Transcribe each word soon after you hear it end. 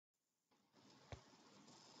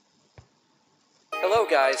Hello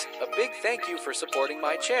guys, a big thank you for supporting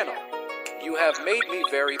my channel. You have made me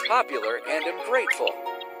very popular and am grateful.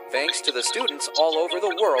 Thanks to the students all over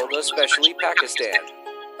the world, especially Pakistan,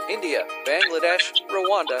 India, Bangladesh,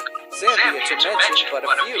 Rwanda, Zambia to mention but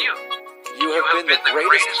a few. You have been the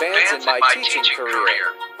greatest fans in my teaching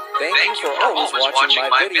career. Thank you for always watching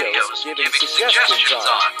my videos, giving suggestions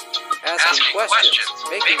on, asking questions,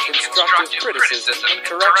 making constructive criticism and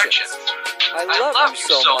corrections. I love you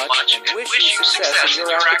so much and wish you success in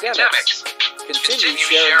your academics. Continue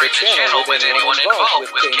sharing the channel with anyone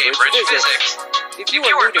involved with Cambridge Physics. If you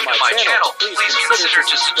are new to my channel, please consider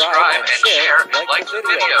to subscribe and share and like the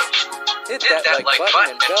videos. Hit that like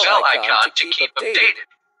button and bell icon to keep updated.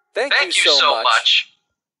 Thank you so much.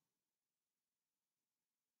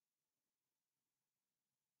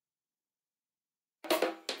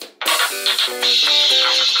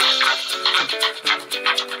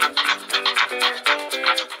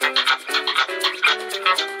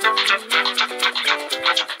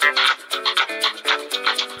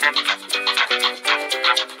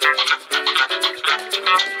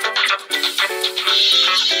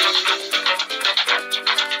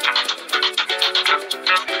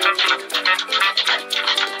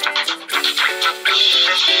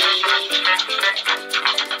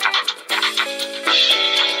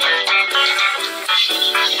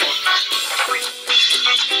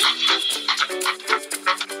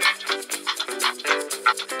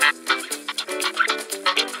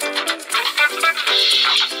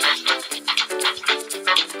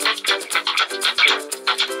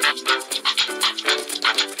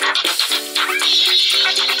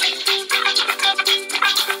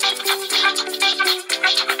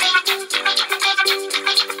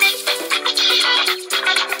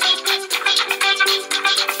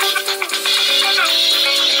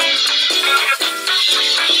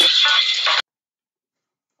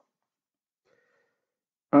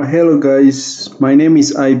 Hello guys, my name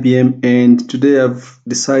is IBM and today I've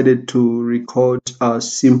decided to record a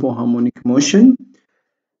simple harmonic motion.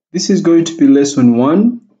 This is going to be lesson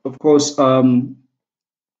 1. Of course, I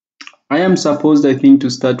am supposed, I think, to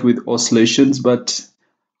start with oscillations, but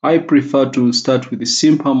I prefer to start with the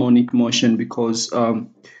simple harmonic motion because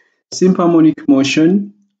simple harmonic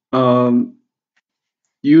motion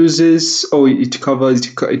it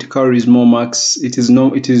carries more marks. It is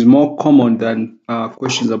more common than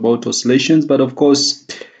questions about oscillations, but of course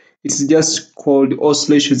it's just called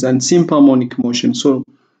oscillations and simple harmonic motion. So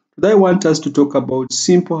today I want us to talk about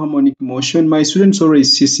simple harmonic motion. My students already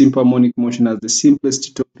see simple harmonic motion as the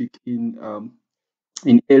simplest topic in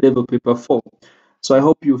A-level paper 4. So I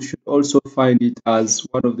hope you should also find it as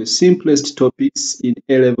one of the simplest topics in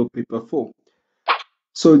A-level paper 4.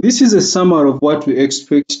 So this is a summary of what we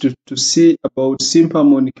expect to see about simple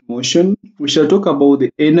harmonic motion. We shall talk about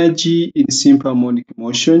the energy in simple harmonic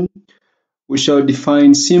motion. We shall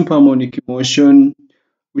define simple harmonic motion.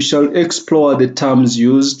 We shall explore the terms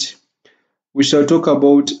used. We shall talk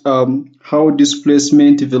about how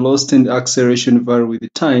displacement, velocity, and acceleration vary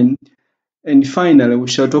with time. And finally, we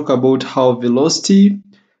shall talk about how velocity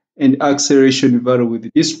and acceleration vary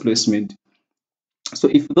with displacement. So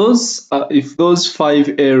if those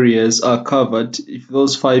 5 areas are covered,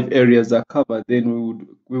 then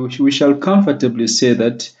we shall comfortably say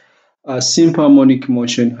that simple harmonic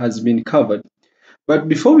motion has been covered. But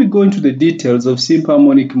before we go into the details of simple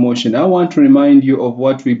harmonic motion, I want to remind you of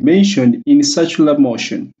what we mentioned in circular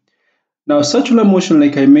motion. Now, circular motion,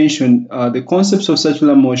 like I mentioned, the concepts of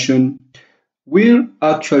circular motion will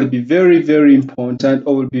actually be very, very important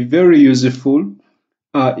or will be very useful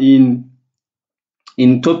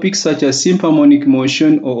in topics such as simple harmonic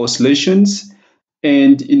motion or oscillations,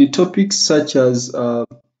 and in topics such as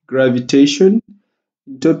gravitation,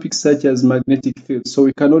 in topics such as magnetic fields. So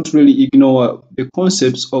we cannot really ignore the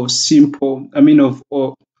concepts of circular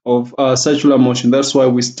motion. That's why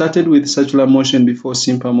we started with circular motion before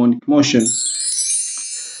simple harmonic motion.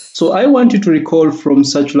 So I want you to recall from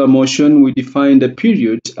circular motion, we defined a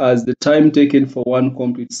period as the time taken for one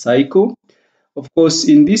complete cycle. Of course,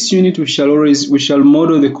 in this unit, we shall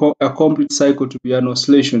model a complete cycle to be an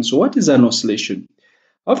oscillation. So what is an oscillation?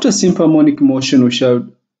 After simple harmonic motion, we shall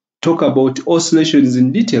talk about oscillations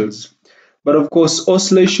in details. But of course,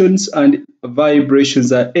 oscillations and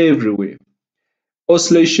vibrations are everywhere.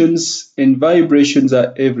 Oscillations and vibrations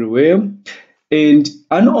are everywhere. And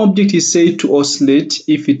an object is said to oscillate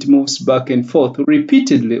if it moves back and forth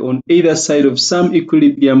repeatedly on either side of some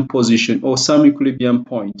equilibrium position or some equilibrium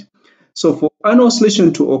point. So for an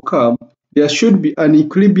oscillation to occur, there should be an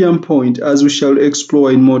equilibrium point, as we shall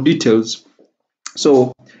explore in more details.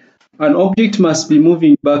 So an object must be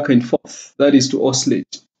moving back and forth, that is to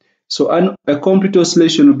oscillate. So a complete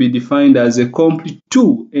oscillation will be defined as a complete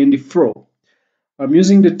to and fro. I'm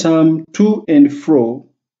using the term to and fro.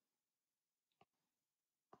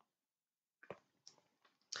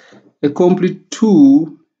 A complete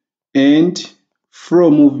to and fro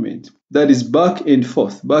movement. That is back and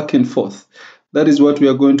forth, back and forth. That is what we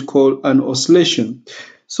are going to call an oscillation.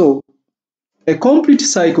 So a complete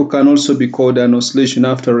cycle can also be called an oscillation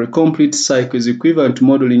after a complete cycle is equivalent to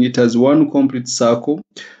modeling it as one complete circle,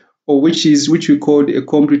 or which we call a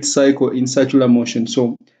complete cycle in circular motion.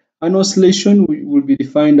 So an oscillation will be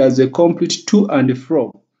defined as a complete to and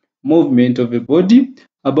fro movement of a body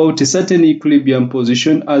about a certain equilibrium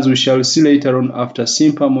position, as we shall see later on after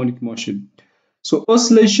simple harmonic motion. So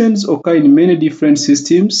oscillations occur in many different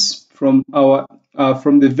systems, from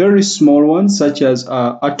the very small ones such as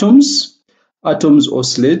atoms. Atoms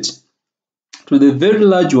oscillate, to the very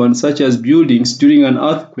large ones such as buildings. During an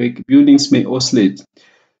earthquake, buildings may oscillate.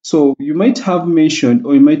 So you might have mentioned,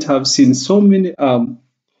 or you might have seen so many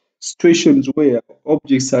situations where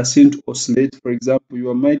objects are seen to oscillate. For example,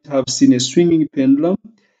 you might have seen a swinging pendulum.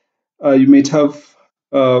 You might have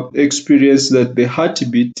experienced that the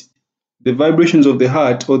heartbeat, the vibrations of the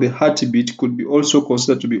heart or the heartbeat could be also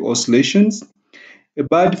considered to be oscillations. A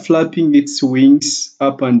bird flapping its wings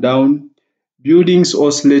up and down, buildings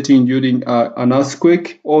oscillating during an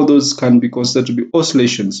earthquake, all those can be considered to be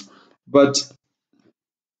oscillations. But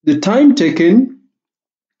the time taken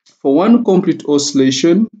for one complete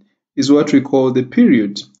oscillation is what we call the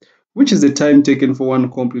period, which is the time taken for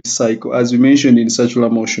one complete cycle, as we mentioned in circular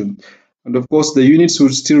motion. And of course, the units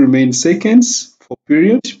would still remain seconds for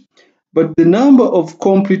period, but the number of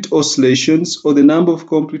complete oscillations or the number of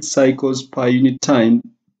complete cycles per unit time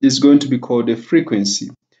is going to be called a frequency.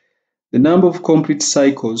 The number of complete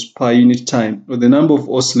cycles per unit time or the number of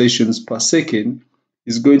oscillations per second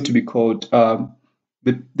is going to be called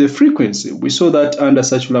the frequency. We saw that under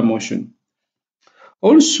circular motion.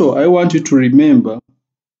 Also, I want you to remember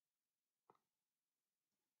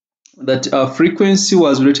that frequency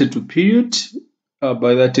was related to period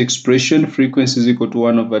by that expression, frequency is equal to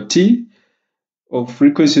 1 over t, or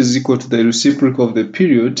frequency is equal to the reciprocal of the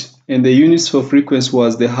period, and the units for frequency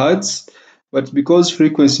was the hertz. But because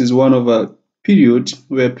frequency is 1 over period,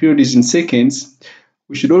 where period is in seconds,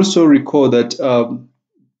 we should also recall that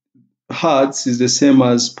hertz is the same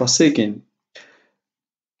as per second.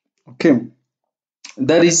 Okay,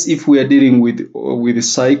 that is if we are dealing with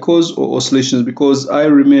cycles or oscillations, because I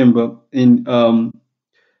remember in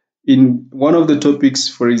one of the topics,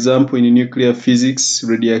 for example, in nuclear physics,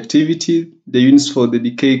 radioactivity, the units for the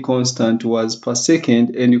decay constant was per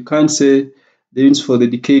second, and you can't say the units for the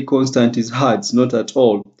decay constant is hertz, not at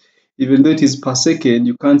all. Even though it is per second,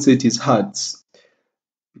 you can't say it is hertz,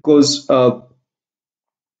 because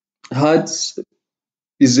hertz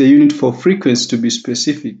is a unit for frequency to be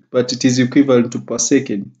specific, but it is equivalent to per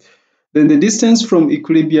second. Then the distance from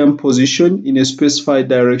equilibrium position in a specified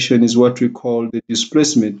direction is what we call the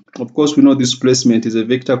displacement. Of course, we know displacement is a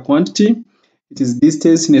vector quantity. It is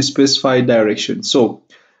distance in a specified direction. So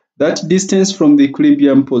that distance from the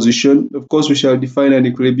equilibrium position, of course, we shall define an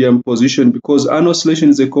equilibrium position because an oscillation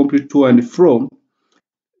is a complete to and fro.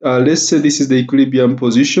 Let's say this is the equilibrium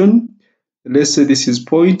position. Let's say this is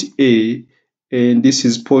point A and this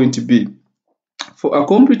is point B. For a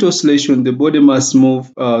complete oscillation, the body must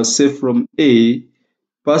move, say, from A,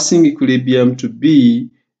 passing equilibrium to B,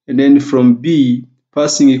 and then from B,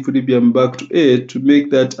 passing equilibrium back to A to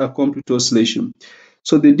make that a complete oscillation.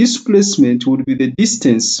 So the displacement would be the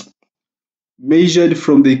distance measured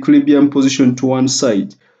from the equilibrium position to one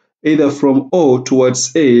side, either from O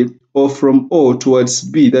towards A or from O towards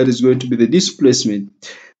B. That is going to be the displacement.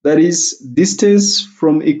 That is distance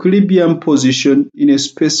from equilibrium position in a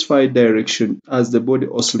specified direction as the body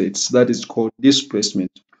oscillates. That is called displacement.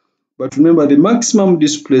 But remember, the maximum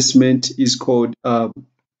displacement is called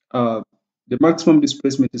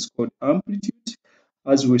amplitude,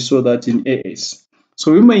 as we saw that in AS.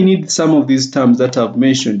 So we might need some of these terms that I've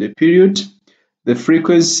mentioned: the period, the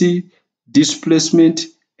frequency, displacement,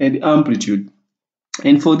 and amplitude.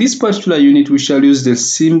 And for this particular unit, we shall use the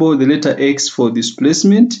symbol, the letter X for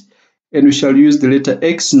displacement, and we shall use the letter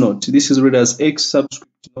X naught. This is read as X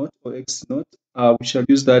subscript naught or X naught. We shall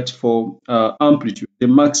use that for amplitude, the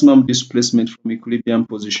maximum displacement from equilibrium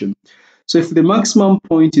position. So if the maximum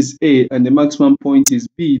point is A and the maximum point is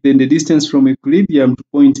B, then the distance from equilibrium to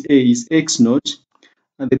point A is X naught,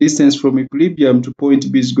 and the distance from equilibrium to point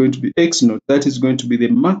B is going to be X naught. That is going to be the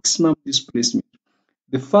maximum displacement,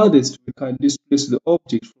 the farthest we can displace the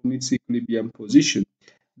object from its equilibrium position.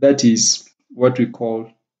 That is what we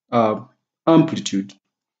call amplitude.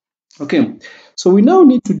 Okay, so we now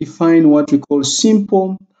need to define what we call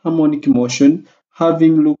simple harmonic motion,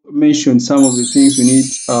 mentioned some of the things we need,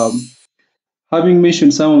 having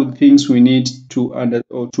mentioned some of the things we need to under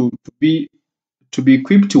or to be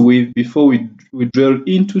equipped with before we drill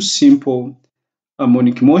into simple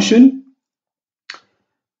harmonic motion.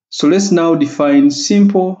 So let's now define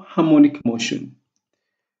simple harmonic motion.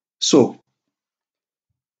 So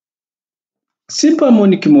simple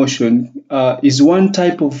harmonic motion is one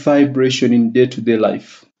type of vibration in day-to-day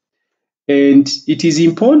life. And it is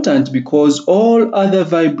important because all other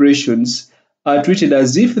vibrations are treated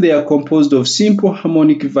as if they are composed of simple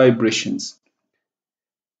harmonic vibrations.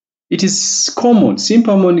 It is common,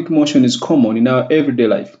 simple harmonic motion is common in our everyday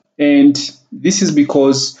life. And this is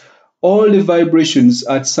because all the vibrations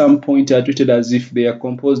at some point are treated as if they are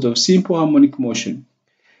composed of simple harmonic motion.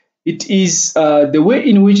 It is the way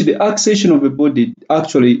in which the acceleration of a body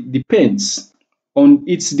actually depends on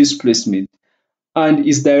its displacement and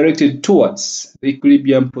is directed towards the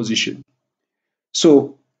equilibrium position.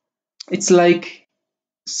 So it's like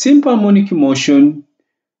simple harmonic motion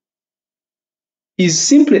is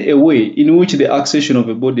simply a way in which the acceleration of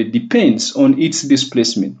a body depends on its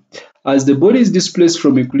displacement. As the body is displaced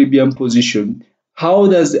from equilibrium position, how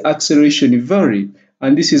does the acceleration vary?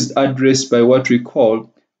 And this is addressed by what we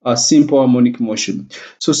call a simple harmonic motion.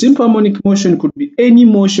 So simple harmonic motion could be any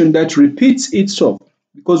motion that repeats itself,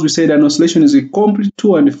 because we said an oscillation is a complete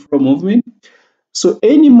to and fro movement. So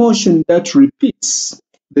any motion that repeats,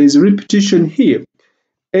 there is repetition here.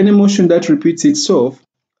 Any motion that repeats itself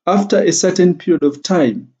after a certain period of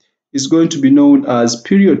time is going to be known as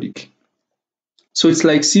periodic. So it's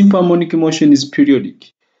like simple harmonic motion is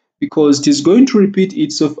periodic because it is going to repeat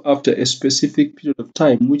itself after a specific period of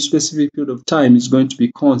time, which specific period of time is going to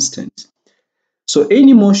be constant. So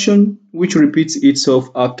any motion which repeats itself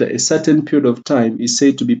after a certain period of time is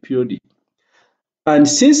said to be periodic. And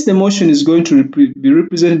since the motion is going to be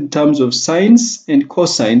represented in terms of sines and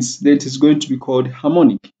cosines, then it is going to be called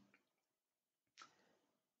harmonic.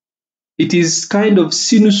 It is kind of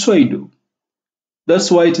sinusoidal.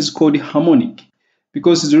 That's why it is called harmonic,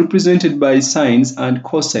 because it's represented by sines and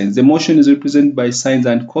cosines. The motion is represented by sines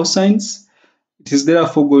and cosines. It is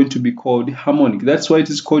therefore going to be called harmonic. That's why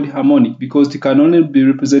it is called harmonic, because it can only be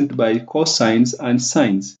represented by cosines and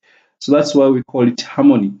sines. So that's why we call it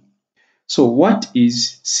harmonic. So what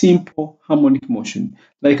is simple harmonic motion?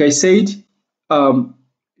 Like I said, um,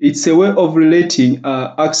 it's a way of relating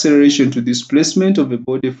acceleration to displacement of a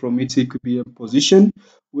body from its equilibrium position,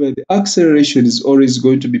 where the acceleration is always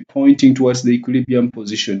going to be pointing towards the equilibrium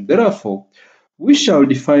position. Therefore, we shall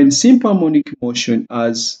define simple harmonic motion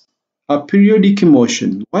as a periodic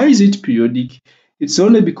motion. Why is it periodic? It's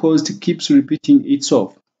only because it keeps repeating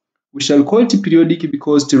itself. We shall call it periodic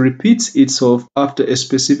because it repeats itself after a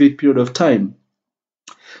specific period of time.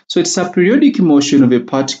 So it's a periodic motion of a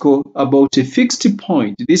particle about a fixed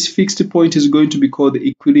point. This fixed point is going to be called the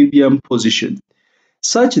equilibrium position,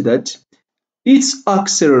 such that its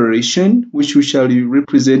acceleration, which we shall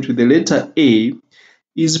represent with the letter A,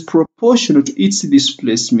 is proportional to its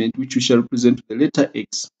displacement, which we shall represent with the letter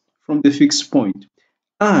x from the fixed point.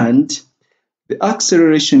 And the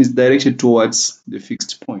acceleration is directed towards the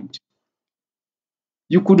fixed point.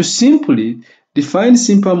 You could simply define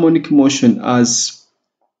simple harmonic motion as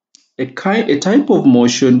a type of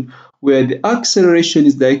motion where the acceleration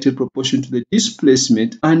is directly proportional to the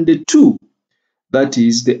displacement, and the two, that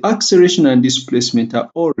is, the acceleration and displacement, are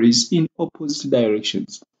always in opposite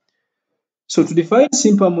directions. So to define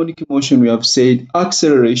simple harmonic motion, we have said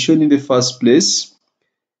acceleration in the first place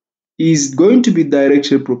is going to be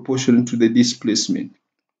directly proportional to the displacement.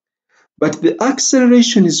 But the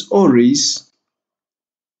acceleration is always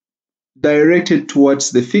directed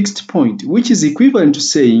towards the fixed point, which is equivalent to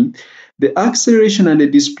saying the acceleration and the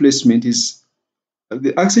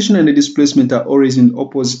displacement are always in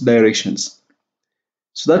opposite directions.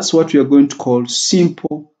 So that's what we are going to call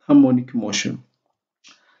simple harmonic motion.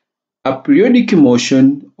 A periodic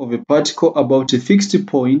motion of a particle about a fixed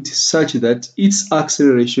point such that its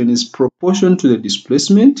acceleration is proportional to the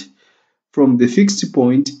displacement from the fixed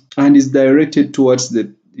point and is directed towards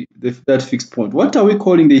that fixed point. What are we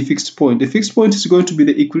calling the fixed point? The fixed point is going to be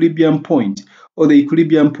the equilibrium point or the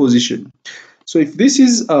equilibrium position. So if this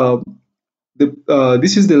is the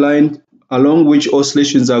line along which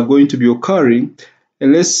oscillations are going to be occurring,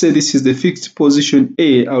 and let's say this is the fixed position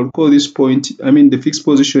A, I'll call this point, the fixed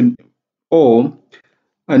position O,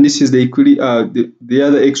 and this is the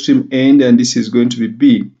other extreme end, and this is going to be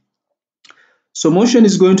B. So motion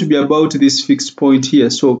is going to be about this fixed point here.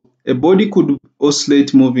 So a body could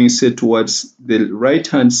oscillate moving, say, towards the right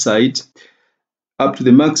hand side, up to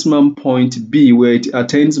the maximum point B where it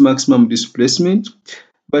attains maximum displacement.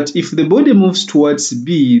 But if the body moves towards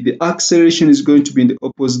B, the acceleration is going to be in the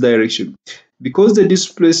opposite direction. Because the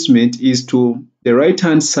displacement is to the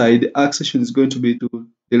right-hand side, the acceleration is going to be to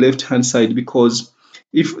the left-hand side, because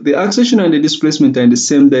if the acceleration and the displacement are in the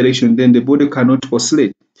same direction, then the body cannot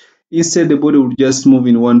oscillate. Instead, the body will just move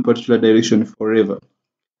in one particular direction forever.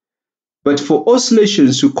 But for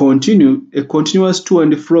oscillations to continue, a continuous to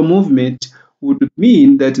and fro movement would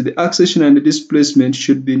mean that the acceleration and the displacement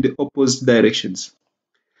should be in the opposite directions.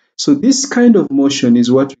 So this kind of motion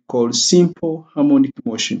is what we call simple harmonic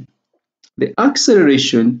motion. The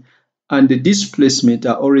acceleration and the displacement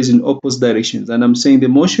are always in opposite directions, and I'm saying the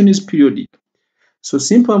motion is periodic. So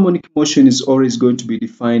simple harmonic motion is always going to be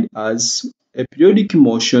defined as a periodic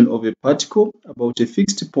motion of a particle about a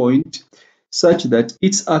fixed point such that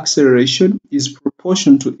its acceleration is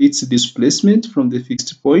proportional to its displacement from the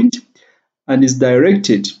fixed point and is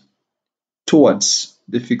directed towards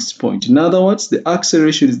the fixed point. In other words, the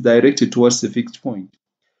acceleration is directed towards the fixed point.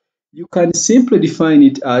 You can simply define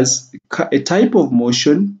it as a type of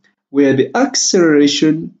motion where the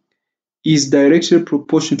acceleration is directly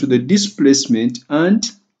proportional to the displacement and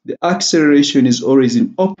the acceleration is always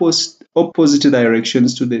in opposite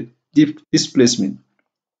directions to the displacement.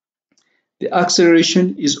 The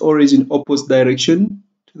acceleration is always in opposite direction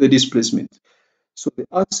to the displacement. So the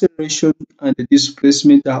acceleration and the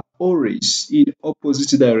displacement are always in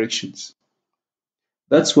opposite directions.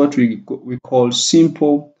 That's what we call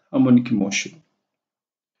simple harmonic motion.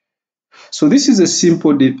 So this is a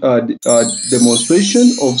simple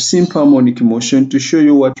demonstration of simple harmonic motion to show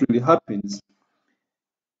you what really happens.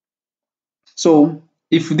 So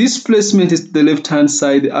if displacement is to the left-hand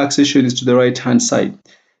side, the acceleration is to the right-hand side.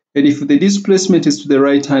 And if the displacement is to the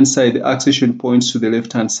right-hand side, the acceleration points to the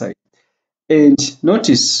left-hand side. And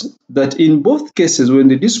notice that in both cases, when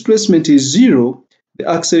the displacement is zero, the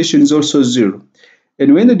acceleration is also zero.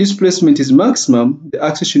 And when the displacement is maximum, the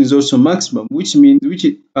acceleration is also maximum, which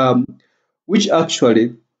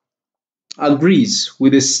actually agrees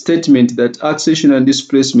with the statement that acceleration and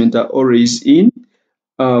displacement are always in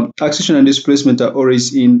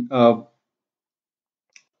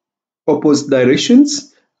opposite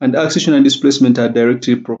directions, and acceleration and displacement are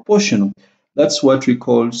directly proportional. That's what we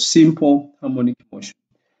call simple harmonic motion.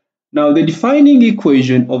 Now, the defining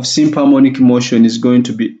equation of simple harmonic motion is going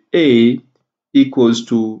to be A equals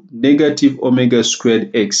to negative omega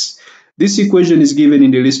squared x. This equation is given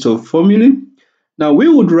in the list of formulae. Now, we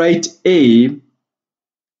would write A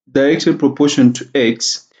directly proportional to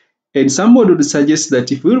x, and somebody would suggest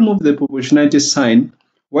that if we remove the proportionality sign,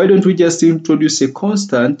 why don't we just introduce a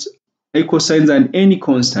constant, equal signs and any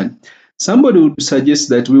constant? Somebody would suggest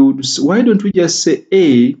that why don't we just say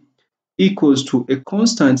A equals to a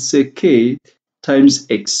constant, say k times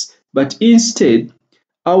x, but instead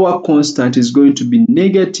our constant is going to be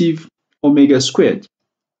negative omega squared.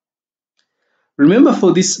 Remember,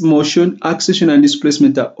 for this motion, acceleration and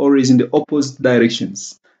displacement are always in the opposite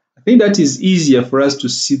directions. I think that is easier for us to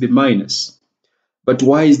see the minus. But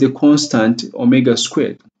why is the constant omega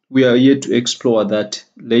squared? We are yet to explore that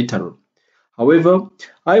later on. However,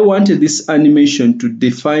 I wanted this animation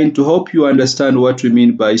to help you understand what we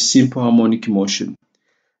mean by simple harmonic motion.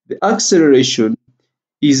 The acceleration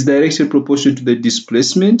is directly proportional to the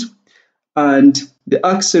displacement, and the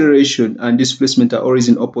acceleration and displacement are always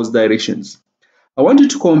in opposite directions. I want you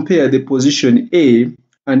to compare the position A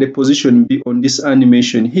and the position B on this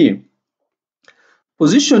animation here.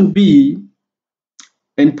 Position B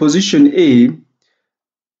and position A,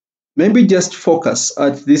 maybe just focus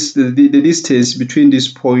at the distance between this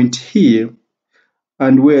point here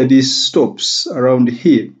and where this stops around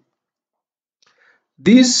here.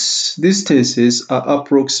 These distances are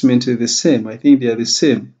approximately the same. I think they are the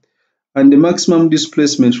same. And the maximum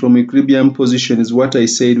displacement from equilibrium position is what I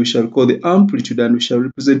said we shall call the amplitude, and we shall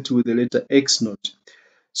represent it with the letter x naught.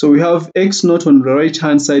 So we have x naught on the right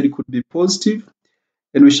hand side, it could be positive,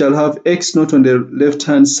 and we shall have x naught on the left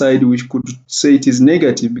hand side, which could say it is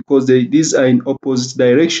negative, because these are in opposite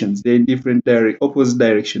directions. They're in different opposite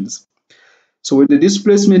directions. So when the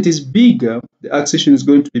displacement is bigger, the acceleration is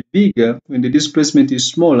going to be bigger. When the displacement is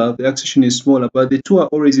smaller, the acceleration is smaller, but the two are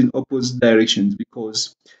always in opposite directions,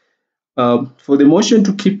 because for the motion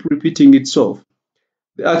to keep repeating itself,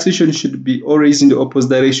 the acceleration should be always in the opposite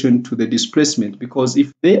direction to the displacement, because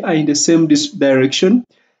if they are in the same direction,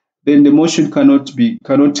 then the motion cannot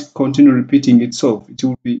continue repeating itself. It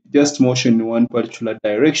will be just motion in one particular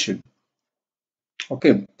direction.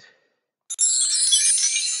 Okay.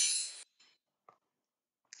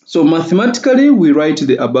 So mathematically, we write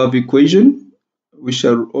the above equation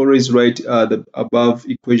always write the above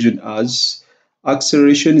equation as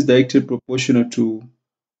acceleration is directly proportional to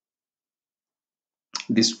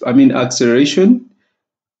this. Acceleration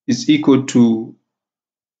is equal to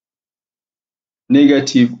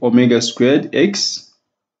negative omega squared x.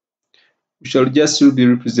 We shall just be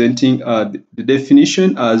representing the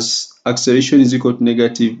definition as acceleration is equal to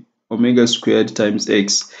negative omega squared times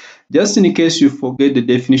x. Just in case you forget the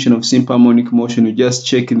definition of simple harmonic motion, you just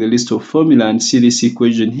check in the list of formula and see this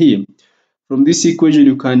equation here. From this equation,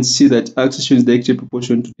 you can see that acceleration is directly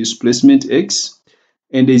proportional to displacement x,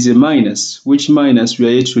 and there is a minus, which minus we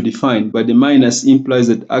are yet to define, but the minus implies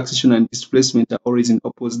that acceleration and displacement are always in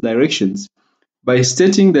opposite directions. By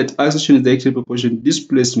stating that acceleration is directly proportional to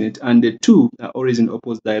displacement and the two are always in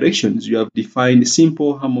opposite directions, you have defined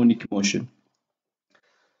simple harmonic motion.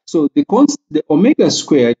 So the omega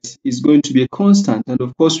squared is going to be a constant, and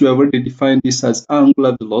of course we have already defined this as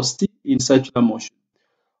angular velocity in circular motion.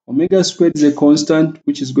 Omega squared is a constant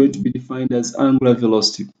which is going to be defined as angular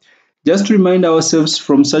velocity. Just to remind ourselves,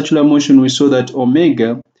 from circular motion we saw that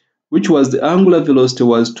omega, which was the angular velocity,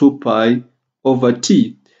 was 2 pi over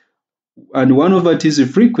t, and 1 over t is the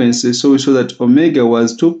frequency, so we saw that omega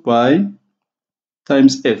was 2 pi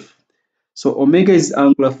times f. So omega is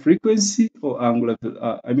angular frequency, or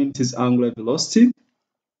it is angular velocity,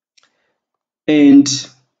 and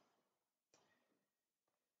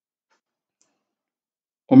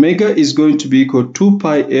omega is going to be equal to 2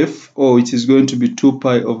 pi f, or it is going to be 2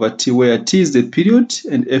 pi over t, where t is the period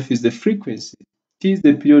and f is the frequency. T is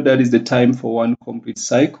the period, that is the time for one complete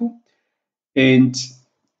cycle, and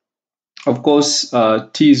of course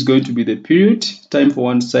t is going to be the period, time for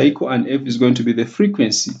one cycle, and f is going to be the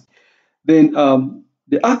frequency. Then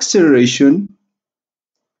the acceleration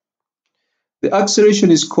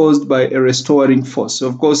is caused by a restoring force.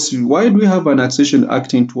 Of course, why do we have an acceleration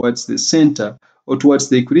acting towards the center or towards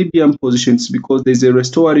the equilibrium positions? Because there's a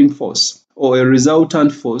restoring force or a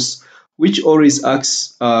resultant force which always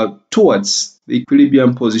acts towards the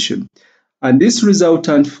equilibrium position. And this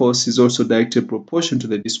resultant force is also directly proportional to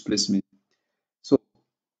the displacement. So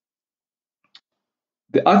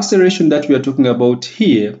the acceleration that we are talking about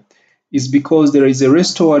here is because there is a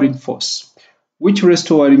restoring force. Which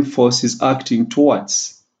restoring force is acting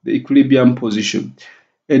towards the equilibrium position?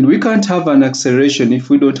 And we can't have an acceleration if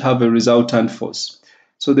we don't have a resultant force.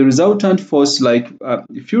 So the resultant force, like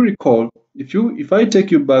if you recall, if I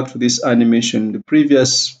take you back to this animation,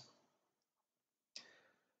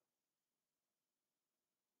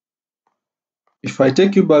 if I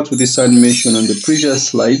take you back to this animation on the previous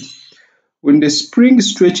slide, when the spring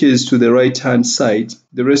stretches to the right hand side,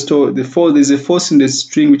 there's a force in the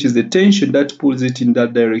string, which is the tension that pulls it in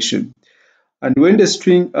that direction. And when the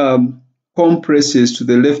string compresses to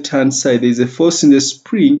the left hand side, there is a force in the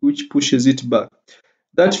spring which pushes it back.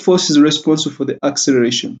 That force is responsible for the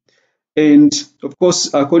acceleration. And of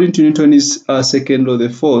course, according to Newton's second law, the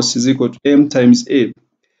force is equal to m times a.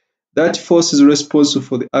 That force is responsible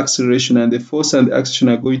for the acceleration, and the force and the acceleration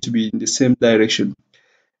are going to be in the same direction.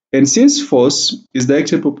 And since force is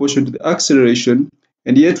directly proportional to the acceleration,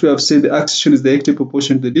 and yet we have said the acceleration is directly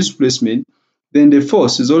proportional to the displacement, then the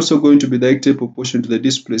force is also going to be directly proportional to the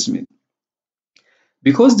displacement.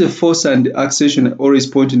 Because the force and the acceleration are always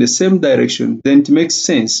point in the same direction, then it makes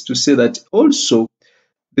sense to say that also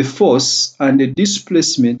the force and the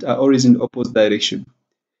displacement are always in the opposite direction,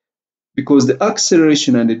 because the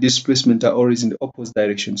acceleration and the displacement are always in the opposite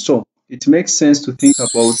direction. So it makes sense to think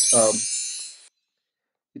about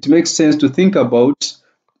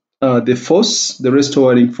the force, the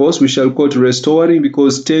restoring force. We shall call it restoring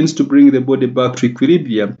because it tends to bring the body back to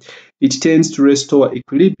equilibrium. It tends to restore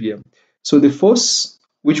equilibrium. So the force,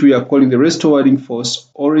 which we are calling the restoring force,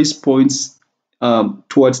 always points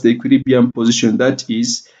towards the equilibrium position. That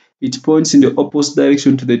is, it points in the opposite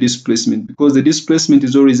direction to the displacement, because the displacement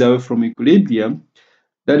is always away from equilibrium.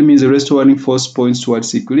 That means the restoring force points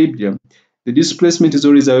towards equilibrium. The displacement is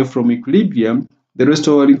always away from equilibrium. The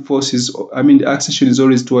restoring force the acceleration is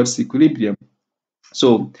always towards equilibrium.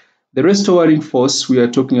 So the restoring force we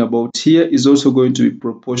are talking about here is also going to be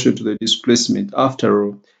proportional to the displacement. After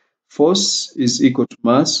all, force is equal to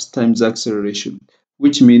mass times acceleration,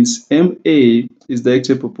 which means ma is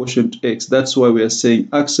directly proportional to x. That's why we are saying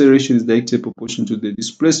acceleration is directly proportional to the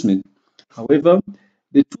displacement. However,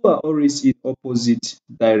 the two are always in opposite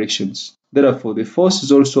directions. Therefore, the force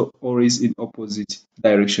is also always in opposite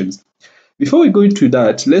directions. Before we go into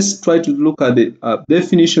that, let's try to look at the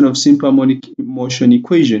definition of simple harmonic motion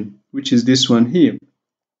equation, which is this one here.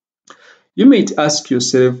 You might ask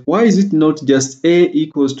yourself, why is it not just A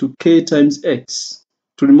equals to K times X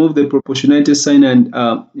to remove the proportionality sign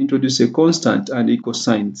and introduce a constant and equal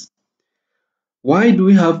signs. Why do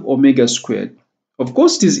we have omega squared? Of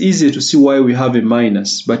course, it is easier to see why we have a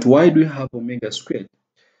minus, but why do we have omega squared?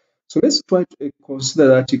 So let's try to consider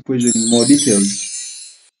that equation in more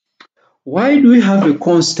details. Why do we have a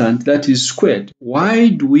constant that is squared? Why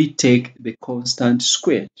do we take the constant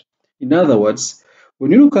squared? In other words,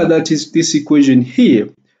 when you look at this equation here,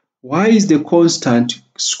 why is the constant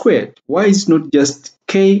squared? Why is it not just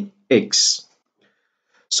kx?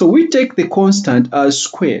 So we take the constant as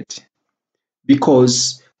squared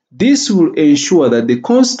because this will ensure that the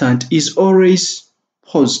constant is always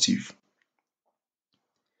positive.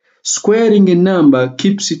 Squaring a number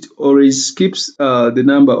keeps the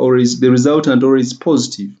number always, the resultant always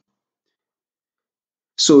positive.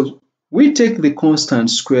 So we take the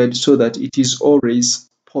constant squared so that it is always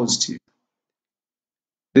positive.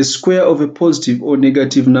 The square of a positive or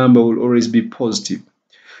negative number will always be positive.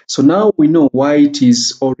 So now we know why it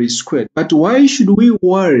is always squared. But why should we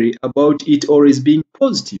worry about it always being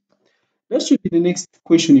positive? That should be the next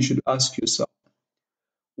question you should ask yourself.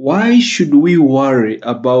 Why should we worry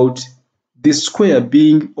about the square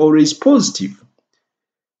being always positive?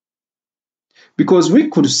 Because we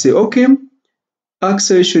could say, okay,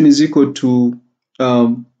 acceleration is equal to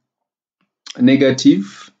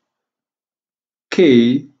negative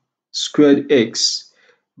k squared x,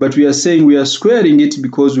 but we are saying we are squaring it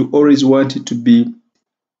because we always want it to be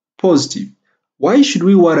positive. Why should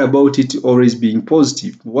we worry about it always being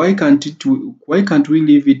positive? Why can't we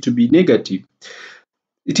leave it to be negative?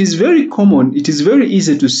 It is very common, it is very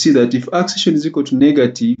easy to see that if acceleration is equal to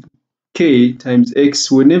negative k times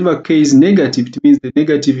x, whenever k is negative, it means the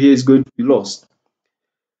negative here is going to be lost.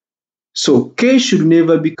 So k should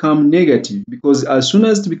never become negative, because as soon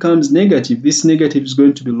as it becomes negative, this negative is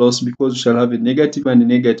going to be lost because we shall have a negative and a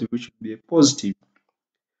negative, which should be a positive.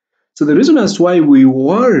 So the reason as why we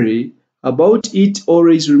worry about it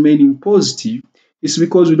always remaining positive is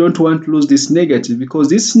because we don't want to lose this negative, because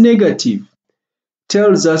this negative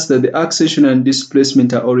tells us that the acceleration and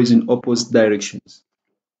displacement are always in opposite directions.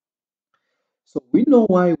 So we know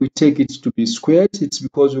why we take it to be squared. It's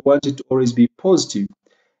because we want it to always be positive.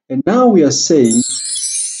 And now we are saying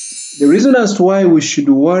the reason as to why we should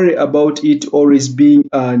worry about it always being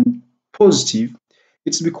positive,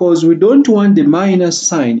 it's because we don't want the minus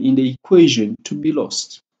sign in the equation to be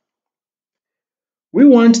lost. We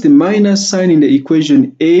want the minus sign in the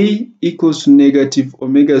equation a equals to negative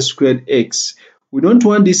omega squared x. We don't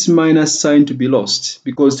want this minus sign to be lost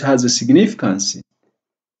because it has a significance.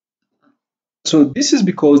 So this is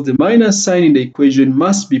because the minus sign in the equation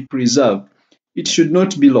must be preserved. It should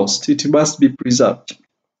not be lost. It must be preserved.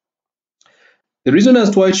 The reason as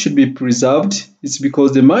to why it should be preserved is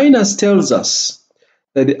because the minus tells us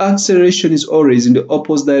that the acceleration is always in the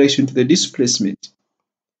opposite direction to the displacement.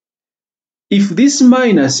 If this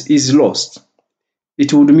minus is lost,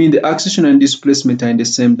 it would mean the acceleration and displacement are in the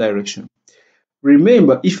same direction.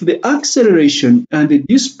 Remember, if the acceleration and the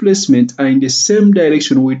displacement are in the same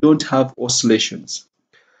direction, we don't have oscillations.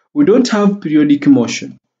 We don't have periodic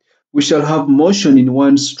motion. We shall have motion in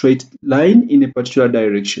one straight line in a particular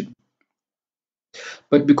direction.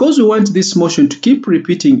 But because we want this motion to keep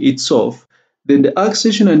repeating itself, then the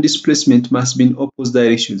acceleration and displacement must be in opposite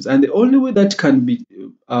directions. And the only way that can be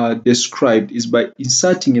described is by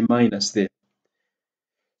inserting a minus there.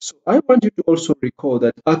 So I want you to also recall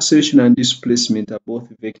that acceleration and displacement are both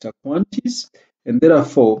vector quantities, and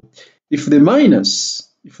therefore, if the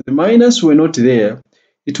minus were not there,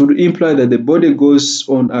 it would imply that the body goes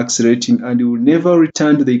on accelerating and it will never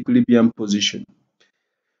return to the equilibrium position.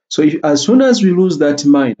 So as soon as we lose that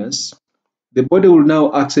minus, the body will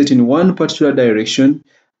now accelerate in one particular direction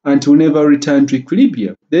and will never return to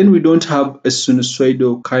equilibrium. Then we don't have a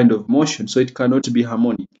sinusoidal kind of motion, so it cannot be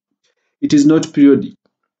harmonic. It is not periodic.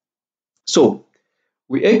 So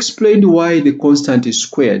we explained why the constant is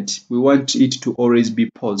squared. We want it to always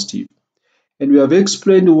be positive. And we have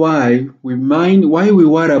explained why we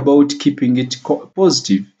worry about keeping it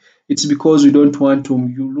positive. It's because we don't want to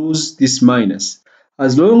lose this minus.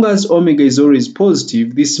 As long as omega is always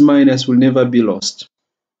positive, this minus will never be lost.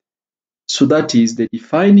 So that is the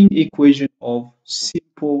defining equation of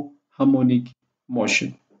simple harmonic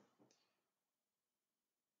motion.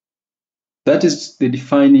 That is the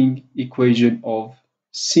defining equation of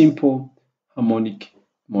simple harmonic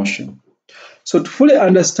motion. So to fully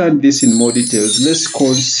understand this in more details, let's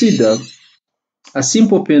consider a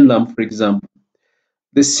simple pendulum, for example.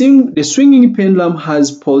 The swinging pendulum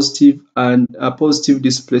has positive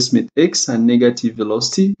displacement x and negative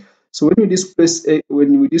velocity. So when we displace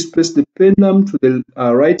the pendulum to the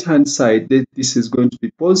right hand side, this is going to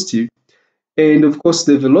be positive, and of course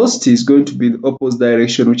the velocity is going to be in the opposite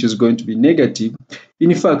direction, which is going to be negative.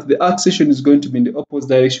 In fact, the acceleration is going to be in the opposite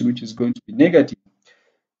direction, which is going to be negative.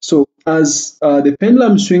 So as the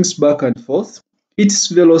pendulum swings back and forth, its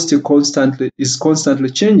velocity is constantly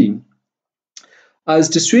changing.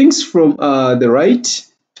 As it swings from the right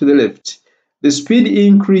to the left, the speed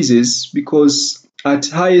increases because at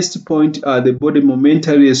highest point the body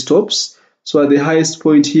momentarily stops. So at the highest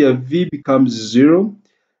point here, v becomes 0.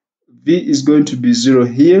 V is going to be 0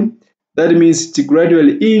 here. That means it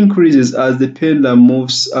gradually increases as the pendulum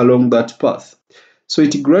moves along that path. So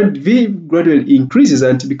V gradually increases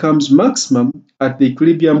and it becomes maximum at the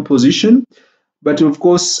equilibrium position. But of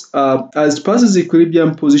course, as it passes the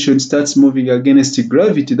equilibrium position, it starts moving against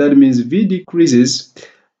gravity. That means V decreases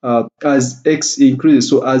as X increases.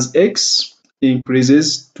 So as X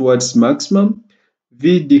increases towards maximum,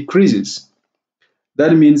 V decreases.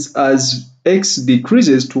 That means as X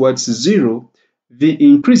decreases towards 0, V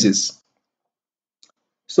increases.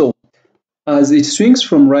 So as it swings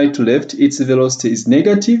from right to left, its velocity is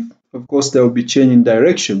negative. Of course, there will be change in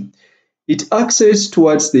direction. It accelerates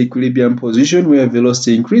towards the equilibrium position where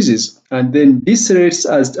velocity increases and then decelerates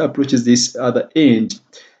as it approaches this other end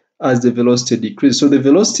as the velocity decreases. So the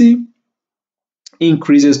velocity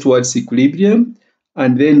increases towards equilibrium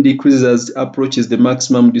and then decreases as it approaches the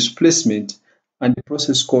maximum displacement, and the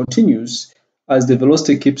process continues as the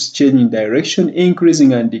velocity keeps changing direction,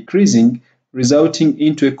 increasing and decreasing, resulting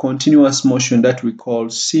into a continuous motion that we call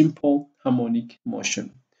simple harmonic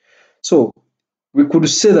motion. So we could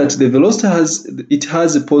say that the velocity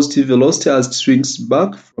has a positive velocity as it swings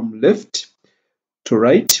back from left to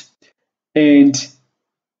right, and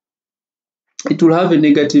it will have a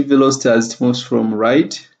negative velocity as it moves from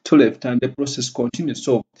right to left, and the process continues.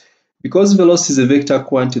 So because velocity is a vector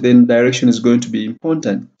quantity, then direction is going to be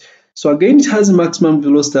important. So again, it has a maximum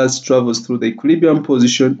velocity as it travels through the equilibrium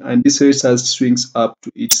position and decelerates as it swings up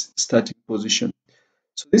to its static position.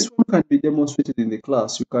 So this one can be demonstrated in the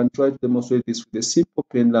class. You can try to demonstrate this with a simple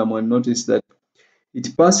pendulum and notice that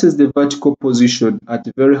it passes the vertical position at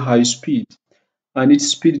a very high speed, and its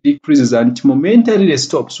speed decreases and it momentarily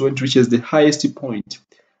stops when it reaches the highest point,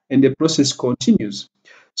 and the process continues.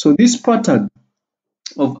 So this pattern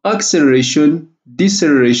of acceleration,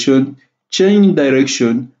 deceleration, changing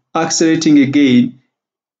direction, accelerating again,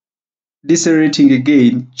 decelerating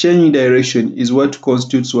again, changing direction is what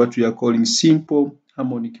constitutes what we are calling simple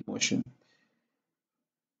harmonic motion.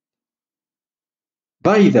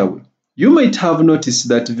 By the way, you might have noticed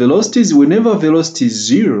that whenever velocity is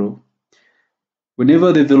zero,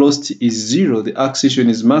 whenever the velocity is zero, the acceleration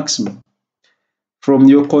is maximum from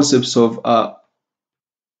your concepts of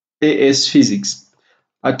AS physics.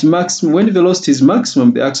 At maximum, when velocity is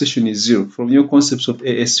maximum, the acceleration is zero from your concepts of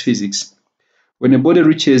AS physics. When a body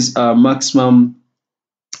reaches maximum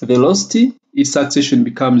velocity, its acceleration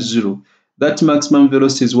becomes zero. That maximum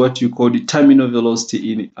velocity is what you call the terminal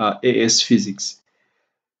velocity in AS physics.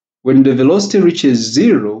 When the velocity reaches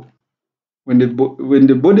zero, when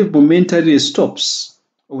the body momentarily stops,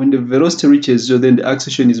 or when the velocity reaches zero, then the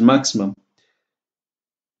acceleration is maximum.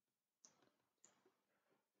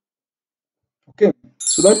 Okay,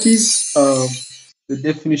 so that is the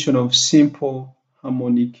definition of simple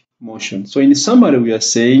harmonic motion. So in summary, we are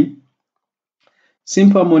saying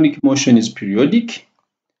simple harmonic motion is periodic.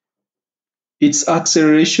 Its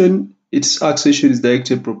acceleration is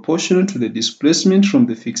directly proportional to the displacement from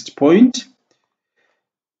the fixed point.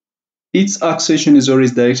 Its acceleration is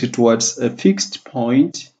always directed towards a fixed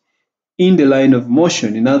point in the line of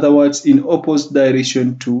motion, in other words, in opposite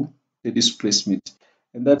direction to the displacement.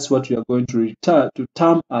 And that's what we are going to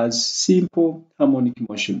term as simple harmonic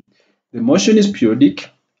motion. The motion is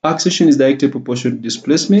periodic, acceleration is directly proportional to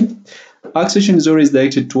displacement, acceleration is always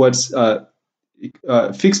directed towards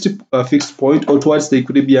fixed point or towards the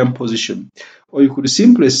equilibrium position. Or you could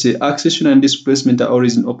simply say acceleration and displacement are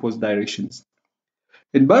always in opposite directions.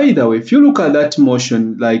 And by the way, if you look at that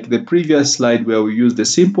motion, like the previous slide where we used the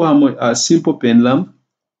simple pendulum,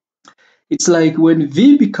 it's like when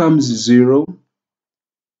V becomes zero,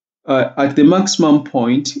 at the maximum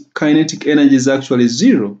point, kinetic energy is actually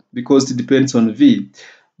zero because it depends on V.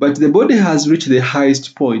 But the body has reached the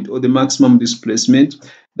highest point or the maximum displacement.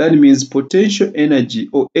 That means potential energy,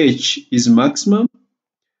 or H, is maximum,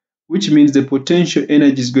 which means the potential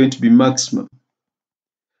energy is going to be maximum.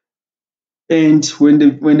 And when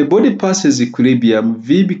the body passes equilibrium,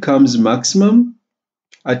 V becomes maximum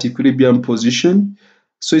at equilibrium position.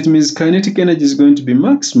 So it means kinetic energy is going to be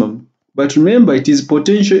maximum. But remember, it is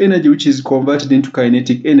potential energy which is converted into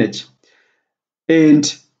kinetic energy.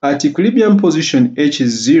 And at equilibrium position, H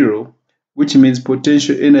is 0, which means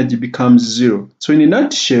potential energy becomes 0. So in a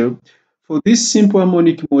nutshell, for this simple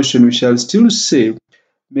harmonic motion, we shall still say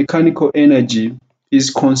mechanical energy is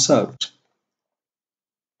conserved.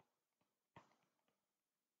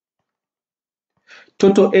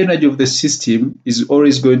 Total energy of the system is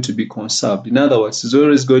always going to be conserved. In other words, it's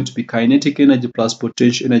always going to be kinetic energy plus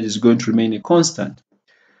potential energy is going to remain a constant.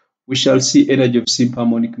 We shall see energy of simple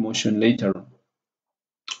harmonic motion later on.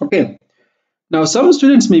 Okay. Now, some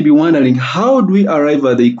students may be wondering, how do we arrive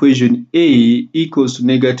at the equation A equals to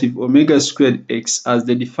negative omega squared x as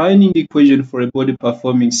the defining equation for a body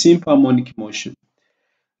performing simple harmonic motion?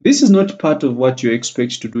 This is not part of what you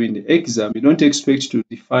expect to do in the exam. You don't expect to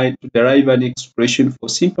derive an expression for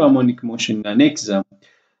simple harmonic motion in an exam.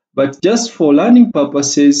 But just for learning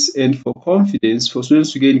purposes and for confidence, for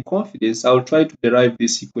students to gain confidence, I'll try to derive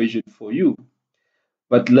this equation for you.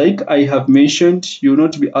 But like I have mentioned, you will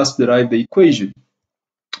not be asked to derive the equation.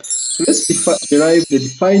 So let's derive the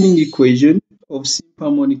defining equation of simple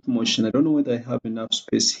harmonic motion. I don't know whether I have enough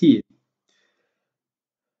space here,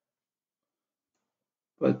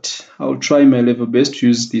 but I'll try my level best to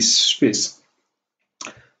use this space.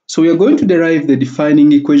 So we are going to derive the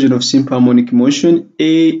defining equation of simple harmonic motion.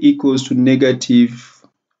 A equals to negative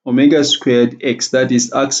omega squared x, that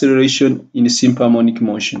is acceleration in simple harmonic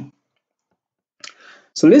motion.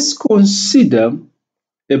 So let's consider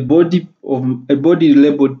a body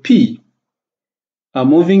labeled P are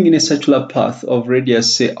moving in a circular path of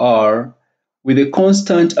radius say r with a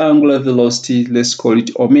constant angular velocity, let's call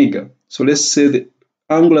it omega. So let's say the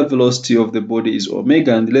angular velocity of the body is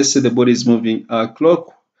omega, and let's say the body is moving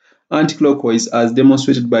anti-clockwise as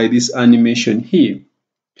demonstrated by this animation here.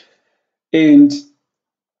 And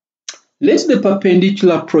let the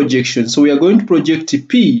perpendicular projection, so we are going to project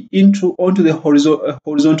P onto the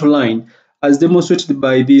horizontal line as demonstrated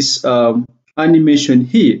by this animation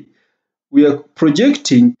here. We are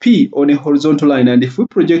projecting P on a horizontal line, and if we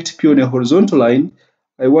project P on a horizontal line,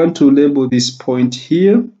 I want to label this point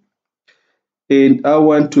here, and I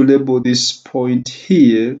want to label this point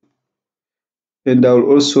here, and I'll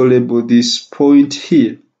also label this point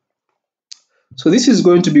here. So this is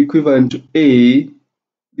going to be equivalent to A,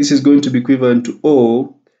 this is going to be equivalent to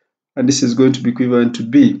O, and this is going to be equivalent to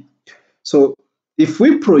B. So if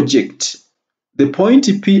we project the point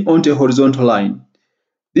P onto a horizontal line,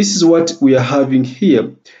 this is what we are having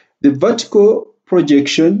here. The vertical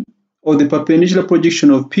projection or the perpendicular projection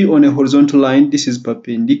of P on a horizontal line, this is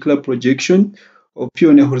perpendicular projection of P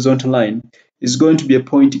on a horizontal line, is going to be a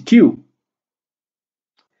point Q.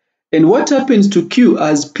 And what happens to Q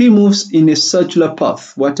as P moves in a circular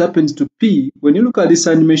path? What happens to P? When you look at this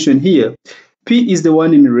animation here, P is the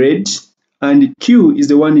one in red and Q is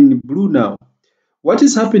the one in blue now. What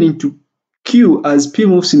is happening to Q as P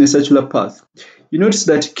moves in a circular path? You notice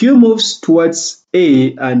that Q moves towards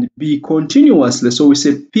A and B continuously. So we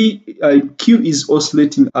say Q is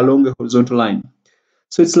oscillating along a horizontal line.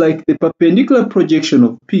 So it's like the perpendicular projection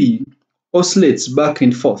of P oscillates back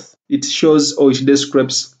and forth. It shows or it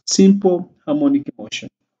describes simple harmonic motion.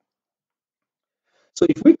 So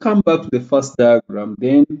if we come back to the first diagram,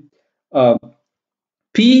 then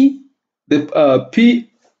P's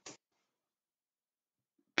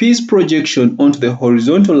projection onto the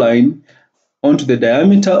horizontal line onto the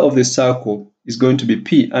diameter of the circle is going to be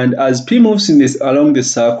P, and as P moves along the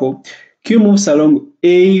circle, Q moves along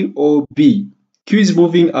A or B. Q is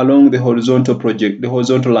moving along the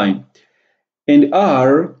horizontal line, and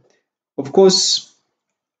R, of course,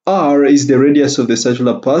 R is the radius of the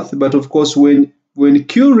circular path, but of course when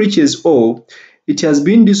Q reaches O, it has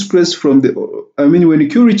been displaced from when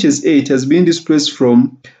Q reaches A, it has been displaced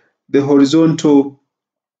from the horizontal.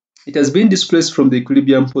 It has been displaced from the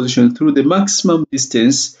equilibrium position through the maximum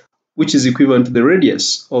distance, which is equivalent to the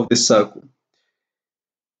radius of the circle.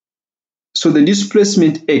 So the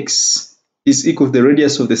displacement x is equal to the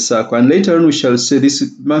radius of the circle, and later on we shall say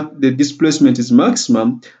the displacement is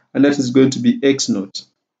maximum, and that is going to be x naught.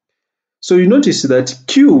 So you notice that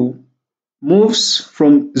Q moves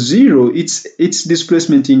from 0, its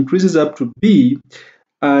displacement increases up to B,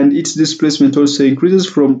 and its displacement also increases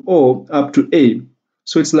from O up to A.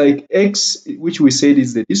 So it's like x, which we said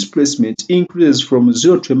is the displacement, increases from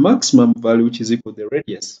 0 to a maximum value, which is equal to the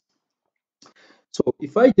radius. So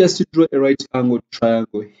if I just draw a right angled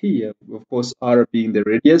triangle here, of course r being the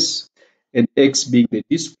radius and x being the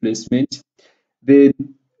displacement, then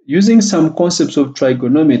using some concepts of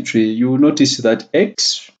trigonometry, you will notice that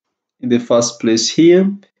x in the first place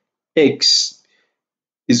here, x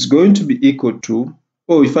is going to be equal to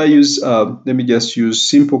or if I use, let me just use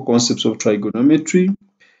simple concepts of trigonometry.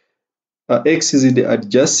 X is in the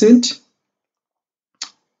adjacent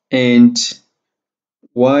and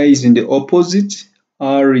y is in the opposite,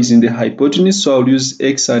 r is in the hypotenuse, so I'll use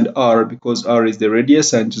x and r because r is the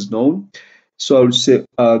radius and is known. So I will say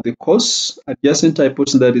the cos, adjacent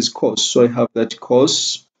hypotenuse, that is cos. So I have that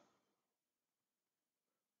cos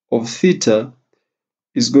of theta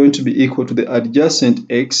is going to be equal to the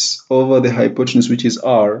adjacent x over the hypotenuse, which is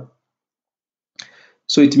r.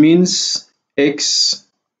 So it means x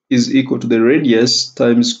is equal to the radius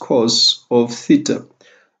times cos of theta.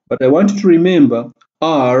 But I want you to remember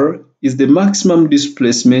r is the maximum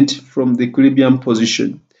displacement from the equilibrium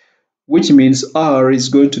position, which means r is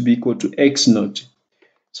going to be equal to x naught.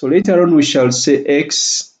 So later on we shall say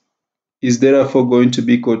x is therefore going to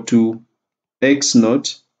be equal to x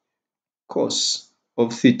naught cos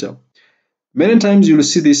of theta. Many times you'll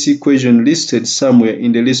see this equation listed somewhere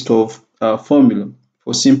in the list of formula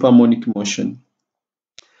for simple harmonic motion.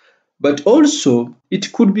 But also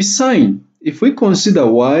it could be sine. If we consider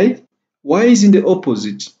y is in the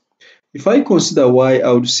opposite. If I consider y,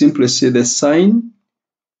 I would simply say the sine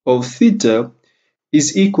of theta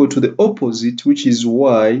is equal to the opposite, which is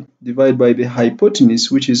y, divided by the hypotenuse,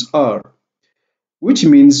 which is r, which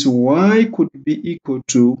means y could be equal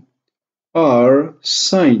to r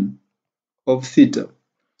sine of theta.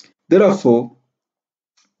 Therefore,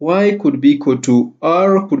 y could be equal to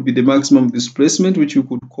r could be the maximum displacement, which we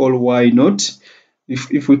could call y naught.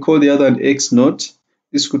 If we call the other one x naught,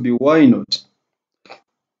 this could be y naught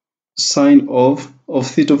sine of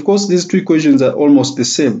theta. Of course, these two equations are almost the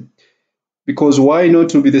same because y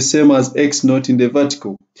naught will be the same as x naught in the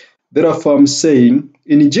vertical. Therefore, I'm saying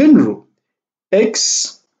in general,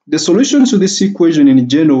 the solution to this equation in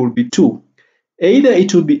general will be 2. Either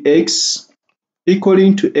it will be x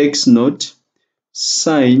equaling to x naught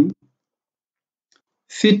sine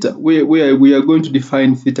theta, where we are going to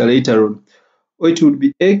define theta later on, or it would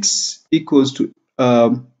be x equals to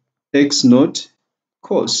x naught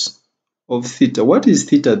cos of theta. What is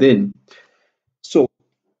theta then? So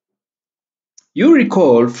you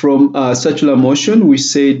recall from circular motion, we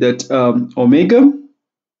say that omega,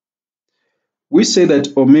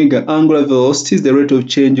 angular velocity is the rate of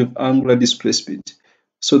change of angular displacement.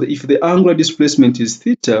 So if the angular displacement is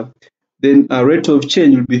theta, then our rate of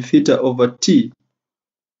change will be theta over t,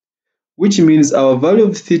 which means our value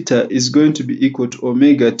of theta is going to be equal to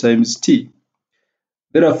omega times t.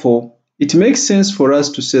 Therefore, it makes sense for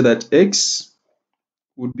us to say that x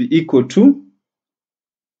would be equal to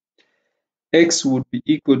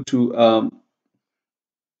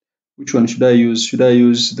which one should I use? Should I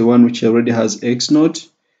use the one which already has x naught?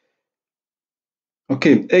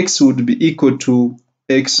 Okay, x would be equal to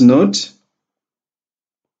x naught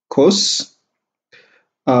cos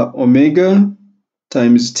omega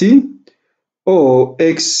times t, or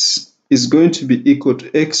x is going to be equal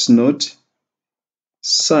to x naught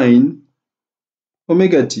sine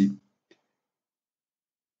omega t.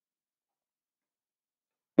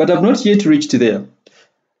 But I've not yet reached there.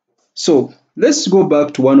 So let's go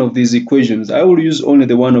back to one of these equations. I will use only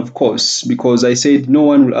the one of cos because I said no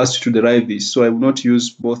one will ask you to derive this, so I will not use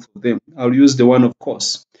both of them. I'll use the one of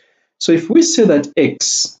cos. So if we say that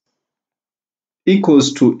x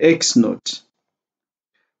equals to x naught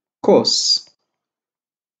cos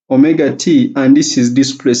omega t, and this is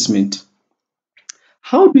displacement,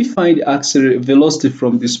 how do we find velocity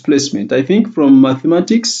from displacement? I think from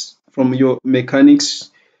mathematics, from your mechanics,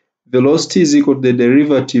 velocity is equal to the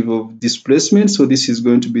derivative of displacement. So this is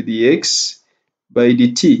going to be the x by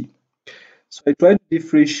dt. So I try to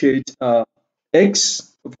differentiate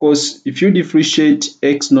x. Of course, if you differentiate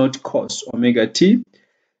x naught cos omega t,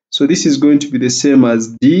 so this is going to be the same as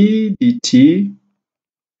d dt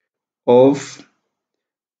of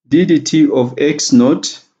x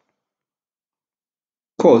naught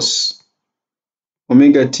cos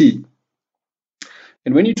omega t.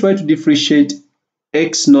 And when you try to differentiate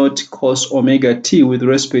x naught cos omega t with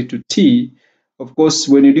respect to t, of course,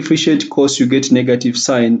 when you differentiate cos, you get negative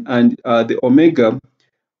sign, and the omega,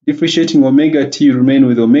 differentiating omega t, you remain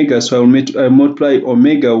with omega, so I multiply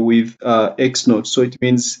omega with x naught. So it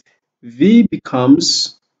means v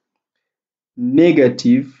becomes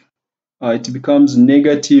negative,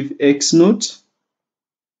 x naught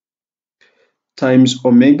times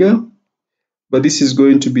omega, but this is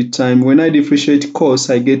going to be time. When I differentiate cos,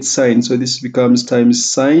 I get sine, so this becomes times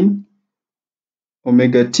sine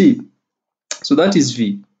omega t. So that is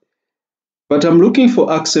v. But I'm looking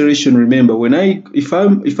for acceleration. Remember,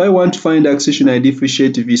 if I want to find acceleration, I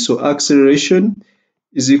differentiate v. So acceleration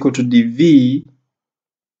is equal to dv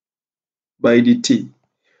by dt.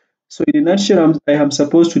 So in a nutshell, I am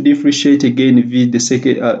supposed to differentiate again v the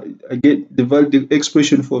second again the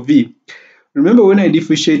expression for v. Remember, when I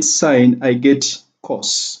differentiate sine, I get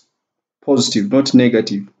cos, positive, not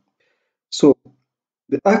negative. So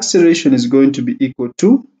the acceleration is going to be equal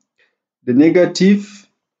to the negative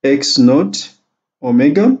x naught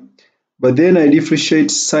omega, but then I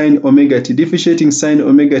differentiate sine omega t. Differentiating sine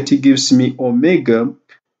omega t gives me omega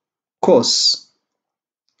cos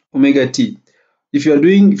omega t. If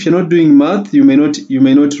you're not doing math, you may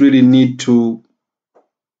not really need to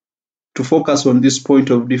focus on this point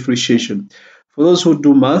of differentiation. For those who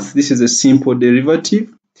do math, this is a simple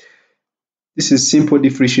derivative. This is simple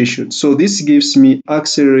differentiation. So this gives me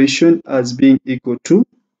acceleration as being equal to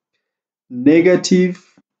negative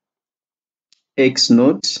x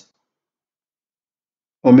naught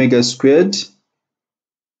omega squared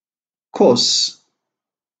cos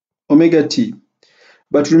omega t.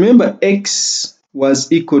 But remember, x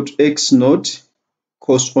was equal to x naught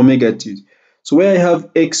cos omega t. So where I have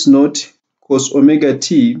x naught cos omega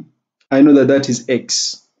t, I know that that is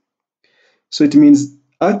x. So it means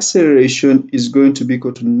acceleration is going to be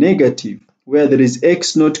equal to negative. Where there is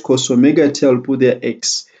x naught cos omega t, I'll put there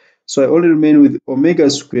x. So I only remain with omega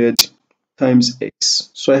squared times x.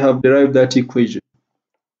 So I have derived that equation.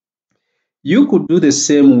 You could do the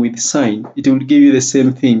same with sine. It will give you the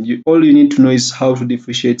same thing. All you need to know is how to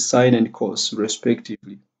differentiate sine and cos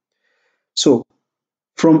respectively. So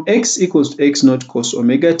from x equals to x naught cos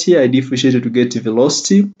omega t, I differentiated to get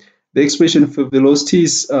velocity. The expression for velocity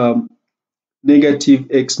is negative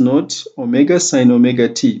x naught omega sine omega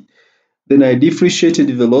t. Then I differentiated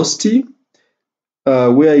velocity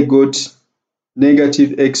where I got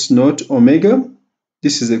negative x naught omega.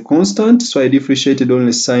 This is a constant, so I differentiated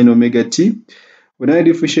only sine omega t. When I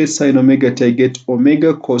differentiate sine omega t, I get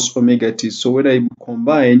omega cos omega t. So when I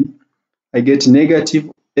combine, I get negative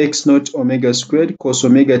x naught omega squared cos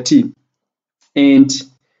omega t. And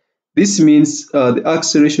this means the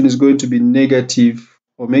acceleration is going to be negative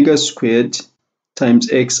omega squared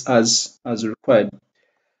times x as required.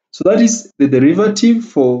 So that is the derivative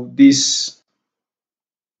for this.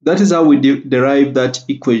 That is how we derive that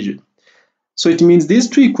equation. So it means these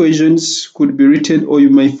two equations could be written, or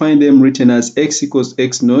you might find them written as x equals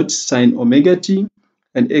x naught sine omega t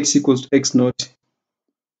and x equals x naught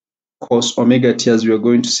cos omega t, as we are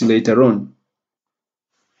going to see later on.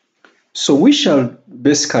 So we shall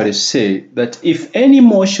basically say that if any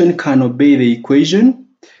motion can obey the equation,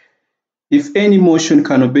 if any motion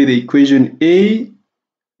can obey the equation A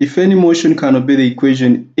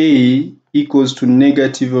equals to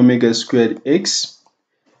negative omega squared x,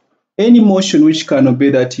 any motion which can obey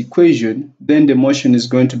that equation, then the motion is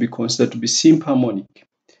going to be considered to be simple harmonic.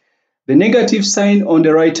 The negative sign on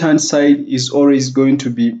the right hand side is always going to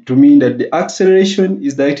mean that the acceleration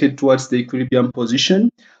is directed towards the equilibrium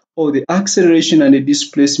position, or the acceleration and the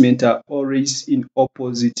displacement are always in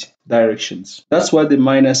opposite directions. That's what the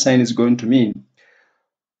minus sign is going to mean.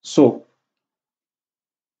 So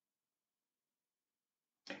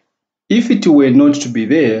if it were not to be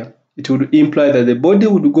there, it would imply that the body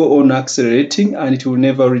would go on accelerating and it will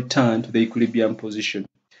never return to the equilibrium position.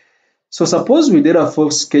 So suppose we therefore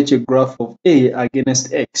sketch a graph of A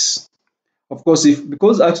against X. Of course,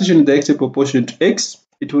 because acceleration is directly proportional to X,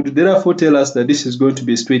 it would therefore tell us that this is going to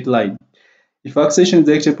be a straight line. If acceleration is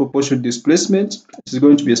directly proportional to displacement, it is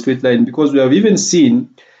going to be a straight line, because we have even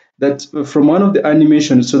seen that from one of the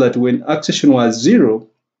animations, so that when acceleration was 0,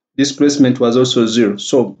 displacement was also 0.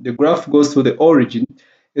 So the graph goes through the origin,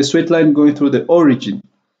 a straight line going through the origin.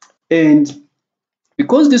 And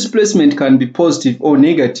because displacement can be positive or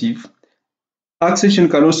negative, acceleration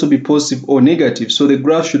can also be positive or negative. So the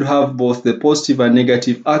graph should have both the positive and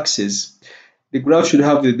negative axes. The graph should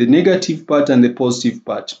have the negative part and the positive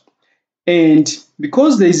part. And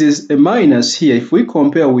because there is a minus here, if we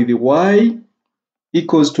compare with the y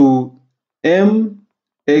equals to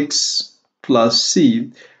mx plus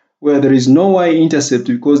c, where there is no y-intercept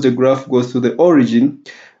because the graph goes through the origin,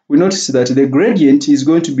 we notice that the gradient is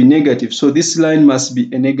going to be negative. So this line must be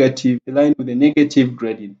a line with a negative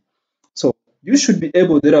gradient. So you should be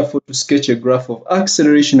able, therefore, to sketch a graph of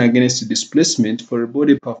acceleration against displacement for a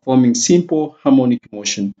body performing simple harmonic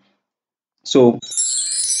motion. So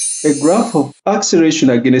a graph of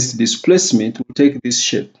acceleration against displacement will take this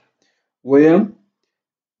shape, where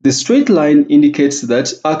the straight line indicates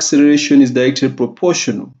that acceleration is directly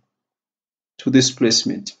proportional to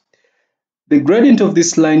displacement. The gradient of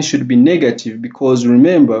this line should be negative, because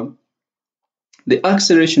remember, the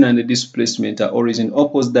acceleration and the displacement are always in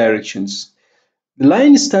opposite directions. The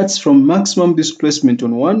line starts from maximum displacement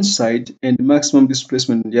on one side and maximum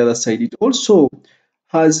displacement on the other side. It also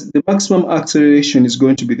has the maximum acceleration is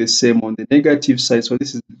going to be the same on the negative side. So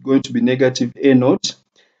this is going to be negative a naught,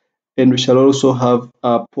 and we shall also have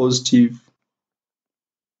a positive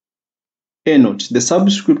a naught. The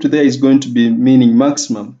subscript there is going to be meaning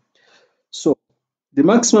maximum. So the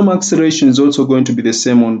maximum acceleration is also going to be the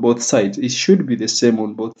same on both sides. It should be the same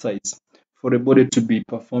on both sides for a body to be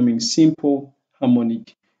performing simple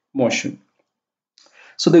harmonic motion.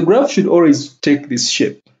 So the graph should always take this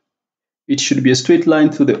shape. It should be a straight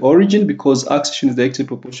line through the origin because acceleration is directly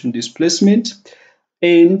proportional to displacement,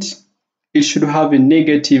 and it should have a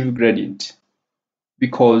negative gradient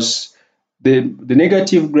because the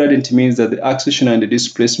negative gradient means that the acceleration and the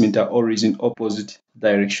displacement are always in opposite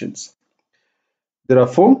directions.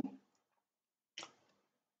 Therefore,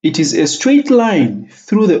 it is a straight line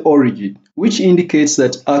through the origin, which indicates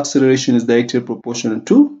that acceleration is directly proportional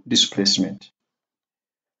to displacement,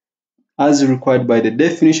 as required by the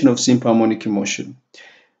definition of simple harmonic motion.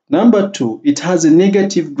 Number two, it has a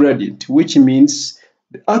negative gradient, which means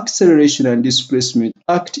the acceleration and displacement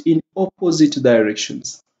act in opposite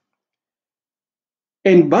directions.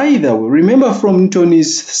 And by the way, remember from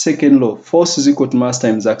Newton's second law, force is equal to mass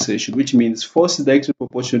times acceleration, which means force is directly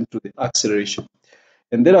proportional to the acceleration.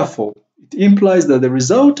 And therefore, it implies that the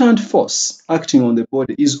resultant force acting on the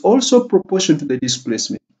body is also proportional to the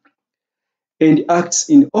displacement and acts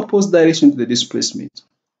in opposite direction to the displacement.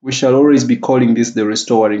 We shall always be calling this the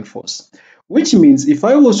restoring force, which means if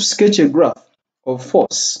I was to sketch a graph of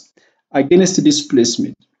force against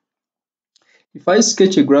displacement, if I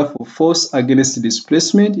sketch a graph of force against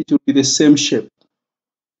displacement, it will be the same shape,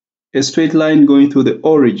 a straight line going through the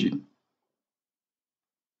origin.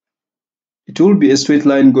 It will be a straight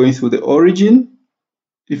line going through the origin.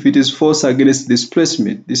 If it is force against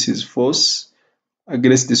displacement, this is force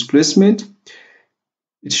against displacement.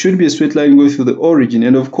 It should be a straight line going through the origin,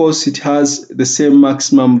 and of course it has the same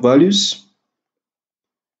maximum values.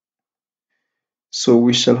 So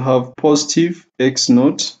we shall have positive x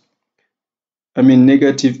naught,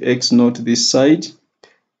 negative x naught this side,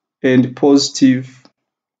 and positive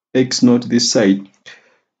x naught this side.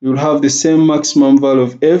 You will have the same maximum value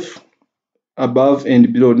of f above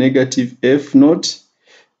and below negative f naught,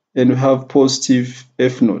 and we have positive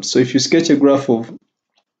f naught. So if you sketch a graph of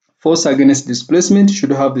force against displacement, it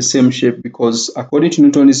should have the same shape because according to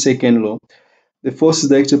Newton's second law, the force is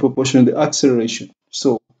directly proportional to the acceleration.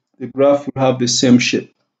 So the graph will have the same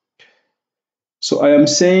shape. So I am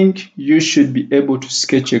saying you should be able to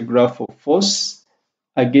sketch a graph of force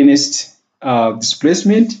against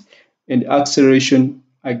displacement and acceleration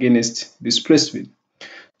against displacement.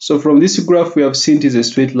 So from this graph, we have seen it is a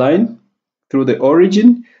straight line through the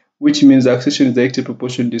origin, which means acceleration is directly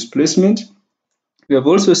proportional to displacement. We have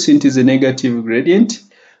also seen it is a negative gradient,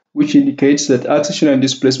 which indicates that acceleration and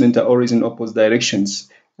displacement are always in opposite directions.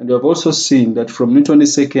 And we have also seen that from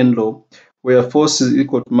Newton's second law, where force is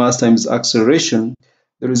equal to mass times acceleration,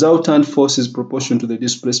 the resultant force is proportional to the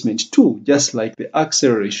displacement too, just like the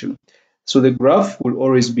acceleration. So the graph will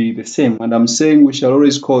always be the same. And I'm saying we shall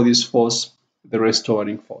always call this force the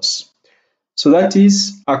restoring force. So that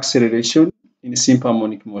is acceleration in simple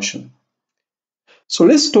harmonic motion. So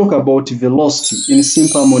let's talk about velocity in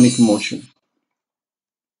simple harmonic motion.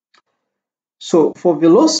 So for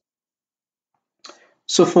velocity,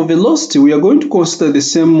 we are going to consider the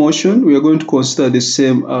same motion. We are going to consider the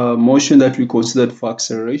same motion that we considered for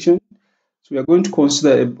acceleration. So we are going to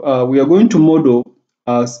consider, we are going to model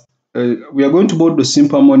the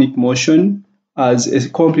simple harmonic motion as a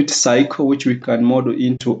complete cycle, which we can model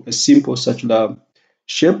into a simple circular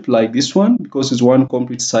shape like this one, because it's one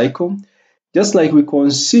complete cycle. Just like we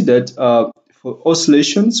considered for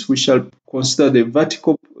oscillations, we shall consider the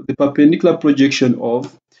perpendicular projection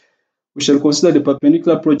of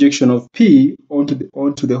P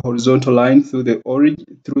onto the horizontal line through the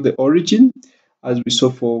origin, as we saw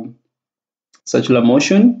for circular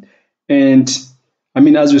motion, and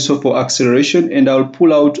as we saw for acceleration. And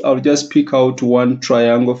I'll just pick out one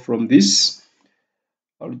triangle from this.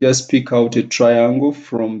 I'll just pick out a triangle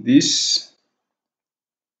from this.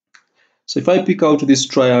 So if I pick out this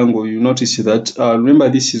triangle, you notice that remember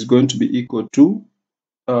this is going to be equal to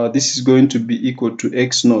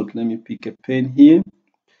x naught. Let me pick a pen here.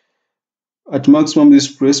 At maximum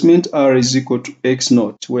displacement, r is equal to x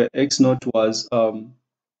naught, where x naught was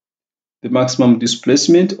the maximum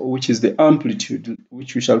displacement, which is the amplitude,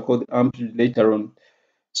 which we shall call the amplitude later on.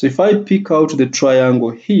 So if I pick out the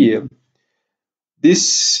triangle here,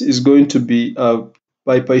 this is going to be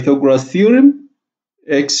by Pythagoras theorem,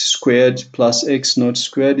 x squared plus x naught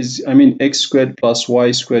squared is, x squared plus y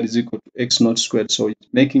squared is equal to x naught squared. So it's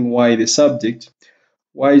making y the subject.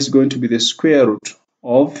 Y is going to be the square root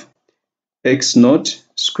of x naught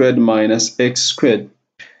squared minus x squared.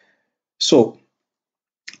 So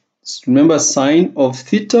remember sine of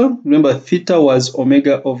theta, remember theta was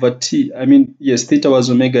omega over t. Yes, theta was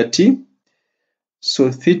omega t.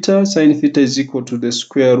 So theta, sine theta is equal to the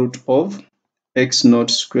square root of x naught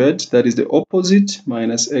squared, that is the opposite,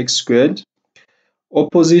 minus x squared.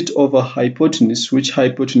 Opposite over hypotenuse, which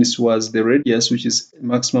hypotenuse was the radius, which is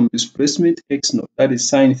maximum displacement, x naught, that is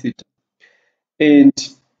sine theta. And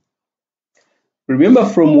remember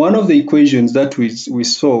from one of the equations that we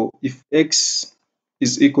saw, if x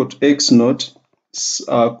is equal to x naught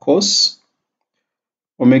cos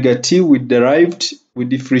omega t, we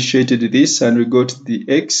differentiated this and we got the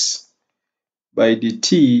x by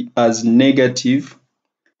dt as negative,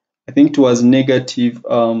 I think it was negative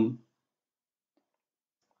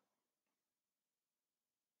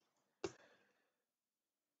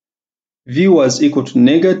v was equal to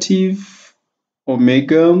negative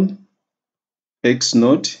omega x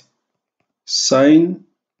naught sine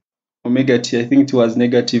omega t. I think it was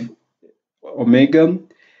negative omega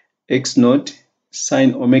x naught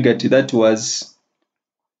sine omega t. That was,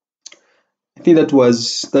 I think that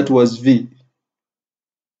was v,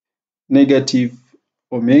 negative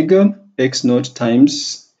omega x naught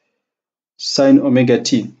times sine omega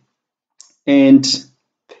t. And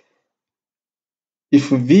if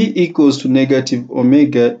v equals to negative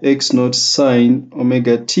omega x naught sine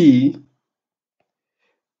omega t,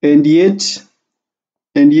 and yet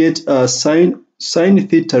sine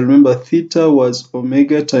theta, remember theta was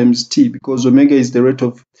omega times t, because omega is the rate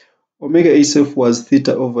of, omega itself was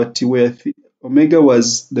theta over t, where omega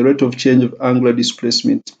was the rate of change of angular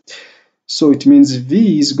displacement. So it means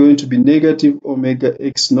v is going to be negative omega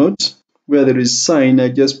x naught, where there is sine, I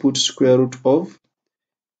just put square root of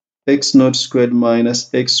x naught squared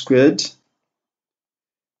minus x squared,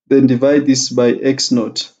 then divide this by x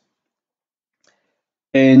naught.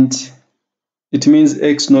 And it means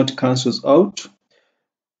x naught cancels out.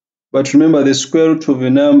 But remember, the square root of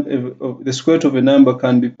a number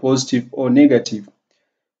can be positive or negative.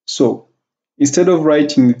 So instead of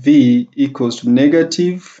writing v equals to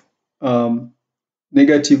negative of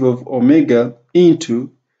omega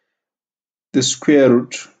into the square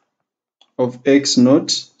root of x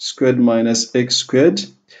naught squared minus x squared,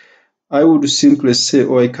 I would simply say,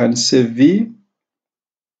 or I can say v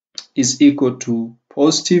is equal to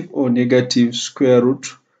positive or negative square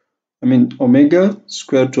root, omega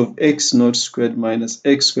square root of x naught squared minus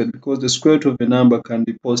x squared, because the square root of a number can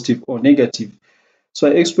be positive or negative. So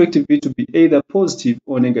I expect v to be either positive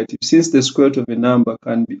or negative, since the square root of a number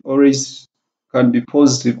can be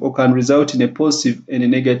positive or can result in a positive and a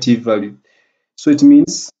negative value. So it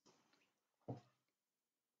means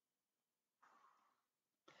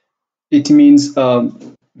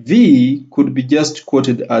v could be just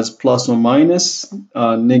quoted as plus or minus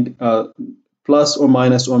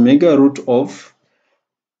omega root of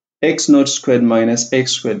x naught squared minus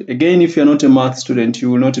x squared. Again, if you're not a math student, you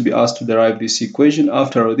will not be asked to derive this equation.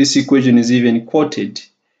 After all, this equation is even quoted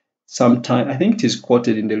sometime. I think it is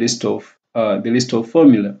quoted in the list of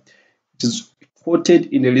formula. It is quoted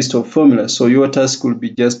in the list of formula. So your task will be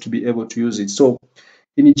just to be able to use it. So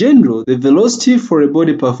in general, the velocity for a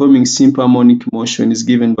body performing simple harmonic motion is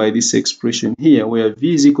given by this expression here, where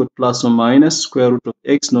v is equal to plus or minus square root of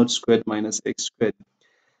x naught squared minus x squared.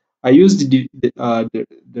 I used the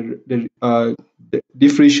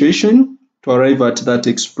differentiation to arrive at that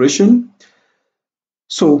expression.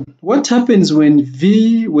 So what happens when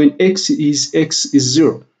x is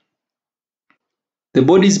 0? The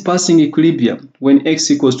body is passing equilibrium. When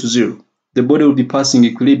x equals to 0, the body will be passing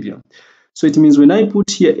equilibrium. So it means when I put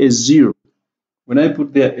here a 0, when I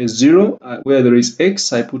put there a 0, where there is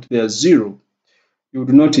x, I put there 0. You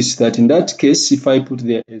would notice that in that case, if I put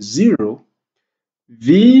there a 0,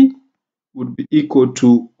 v would be equal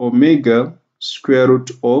to omega square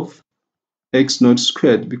root of x naught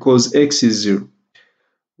squared, because x is 0,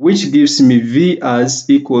 which gives me v as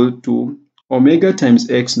equal to omega times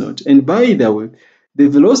x naught. And by the way, the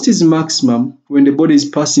velocity is maximum when the body is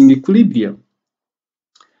passing equilibrium.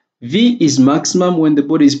 V is maximum when the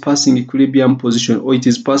body is passing equilibrium position, or it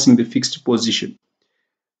is passing the fixed position.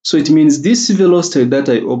 So it means this velocity that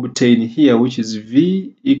I obtain here, which is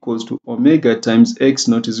v equals to omega times x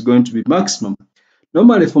naught, is going to be maximum.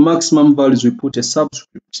 Normally for maximum values, we put a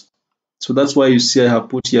subscript. So that's why you see I have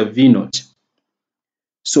put here v naught.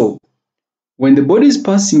 So when the body is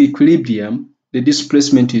passing equilibrium, the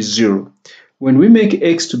displacement is 0. When we make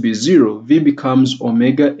x to be 0, v becomes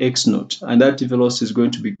omega x naught, and that velocity is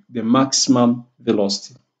going to be the maximum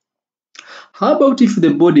velocity. How about if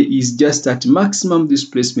the body is just at maximum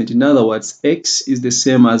displacement? In other words, x is the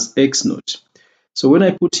same as x naught. So when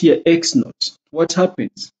I put here x naught, what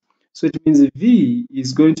happens? So it means v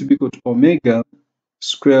is going to be equal to omega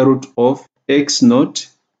square root of x naught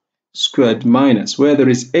squared minus, where there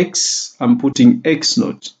is x, I'm putting x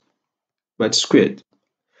naught, but squared.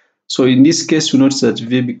 So in this case, you notice that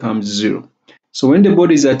v becomes 0. So when the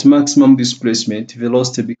body is at maximum displacement,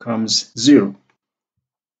 velocity becomes 0.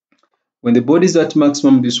 When the body is at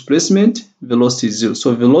maximum displacement, velocity is 0.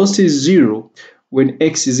 So velocity is 0 when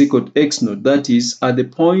x is equal to x naught, that is at the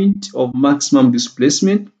point of maximum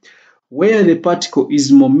displacement where the particle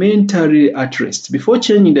is momentarily at rest. Before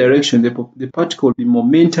changing direction, the particle will be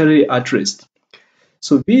momentarily at rest.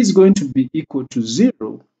 So v is going to be equal to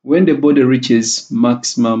 0 when the body reaches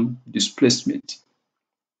maximum displacement.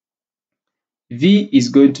 V is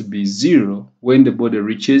going to be 0 when the body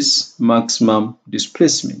reaches maximum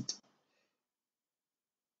displacement.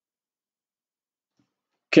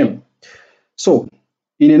 Okay, so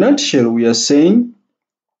in a nutshell, we are saying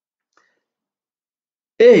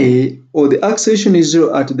A, or the acceleration is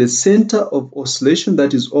 0 at the center of oscillation.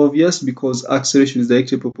 That is obvious because acceleration is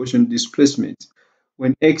directly proportional to displacement.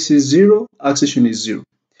 When x is 0, acceleration is 0.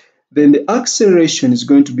 Then the acceleration is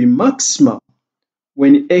going to be maximum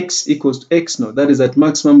when x equals to x naught, that is at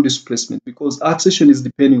maximum displacement, because acceleration is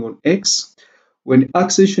depending on x. When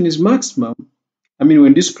acceleration is maximum,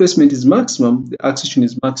 when displacement is maximum, the acceleration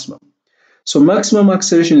is maximum. So maximum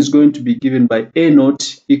acceleration is going to be given by a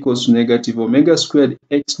naught equals to negative omega squared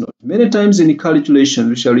x naught. Many times in the calculation,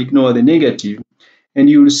 we shall ignore the negative, and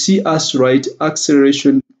you will see us write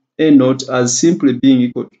acceleration a naught as simply being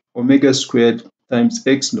equal to omega squared times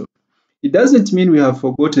x naught. It doesn't mean we have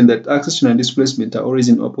forgotten that acceleration and displacement are always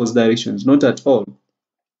in opposite directions, not at all.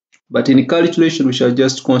 But in the calculation, we shall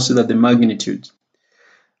just consider the magnitude.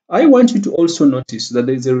 I want you to also notice that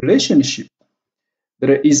there is a relationship.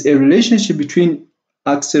 There is a relationship between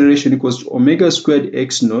acceleration equals to omega squared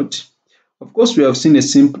x naught. Of course, we have seen a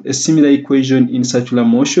similar equation in circular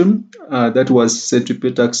motion that was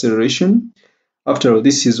centripetal acceleration. After all,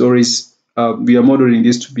 this is always, we are modeling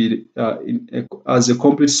this to be as a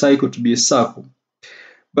complete cycle, to be a circle.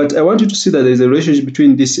 But I want you to see that there is a relationship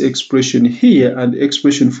between this expression here and the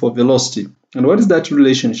expression for velocity. And what is that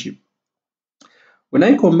relationship? When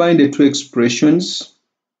I combine the two expressions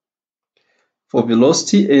for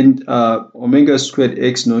velocity and omega squared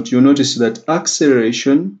x naught, you'll notice that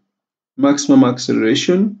acceleration, maximum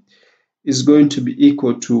acceleration, is going to be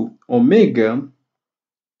equal to omega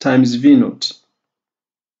times v naught.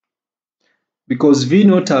 Because v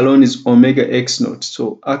naught alone is omega x naught,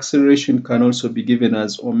 so acceleration can also be given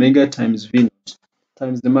as omega times v naught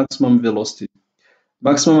times the maximum velocity.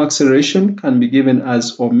 Maximum acceleration can be given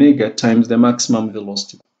as omega times the maximum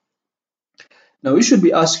velocity. Now you should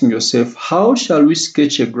be asking yourself, how shall we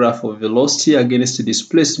sketch a graph of velocity against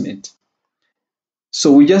displacement?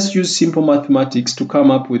 So we just use simple mathematics to come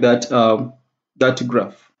up with that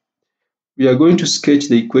graph. We are going to sketch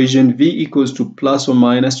the equation v equals to plus or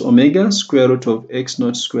minus omega square root of x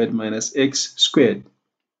naught squared minus x squared.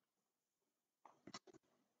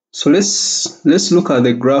 So let's look at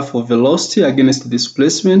the graph of velocity against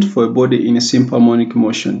displacement for a body in a simple harmonic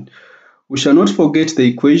motion. We shall not forget the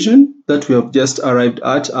equation that we have just arrived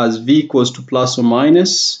at as v equals to plus or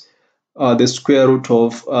minus the square root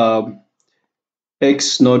of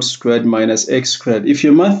x naught squared minus x squared. If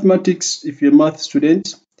you're a math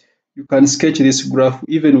student, you can sketch this graph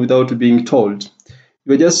even without being told.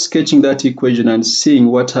 You're just sketching that equation and seeing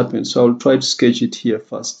what happens. So I'll try to sketch it here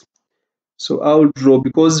first. So I'll draw,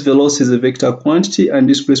 because velocity is a vector quantity and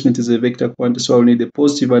displacement is a vector quantity, so I'll need the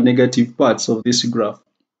positive and negative parts of this graph.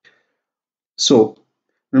 So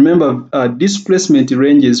remember, displacement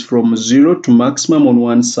ranges from 0 to maximum on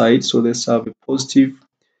one side. So let's have a positive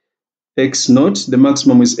x naught. The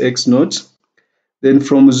maximum is x naught. Then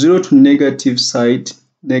from 0 to negative side,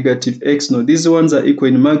 negative x naught. These ones are equal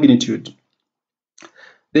in magnitude.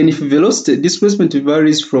 Then if displacement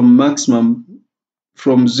varies from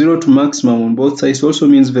 0 to maximum on both sides, also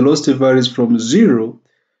means velocity varies from 0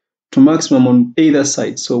 to maximum on either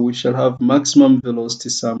side. So we shall have maximum velocity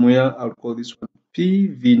somewhere. I'll call this one P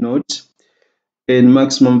V naught, and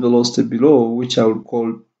maximum velocity below, which I will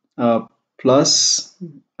call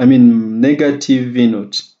negative V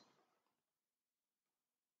naught.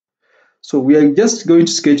 So we are just going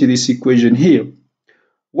to sketch this equation here.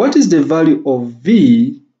 What is the value of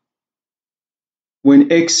V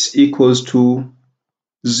when x equals to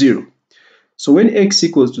 0? So when x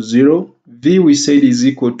equals to 0, V we said is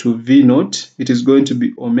equal to V naught. It is going to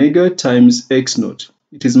be omega times x naught.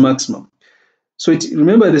 It is maximum. So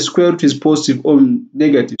remember the square root is positive or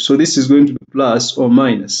negative. So this is going to be plus or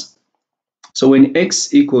minus. So when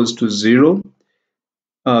x equals to 0,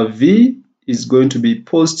 v is going to be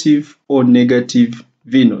positive or negative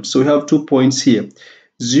v naught. So we have 2 points here.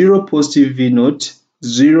 0 positive v naught,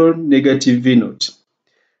 0 negative v naught.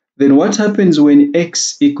 Then what happens when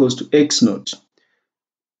x equals to x naught?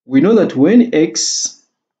 We know that when x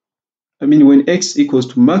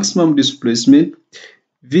equals to maximum displacement,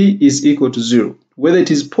 v is equal to 0. Whether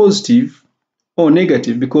it is positive or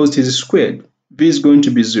negative, because it is squared, v is going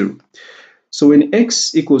to be 0. So when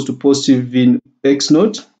x equals to positive v x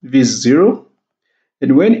naught, v is 0.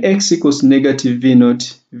 And when x equals negative v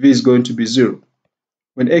naught, v is going to be 0.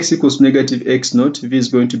 When x equals negative x naught, v is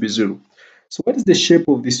going to be 0. So what is the shape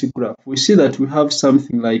of this graph? We see that we have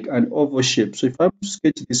something like an oval shape. So if I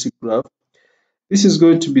sketch this graph, this is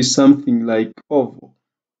going to be something like oval.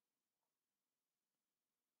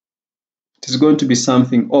 It is going to be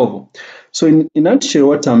something oval. So in a nutshell,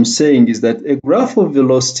 what I'm saying is that a graph of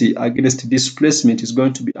velocity against displacement is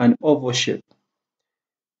going to be an oval shape.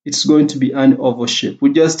 It's going to be an oval shape.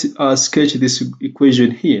 We just sketch this equation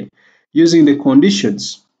here using the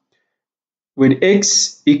conditions. When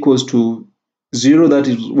x equals to 0, that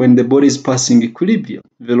is when the body is passing equilibrium,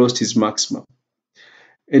 velocity is maximum.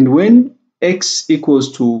 And when x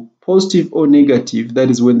equals to positive or negative, that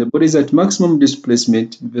is when the body is at maximum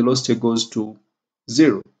displacement, velocity goes to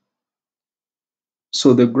 0.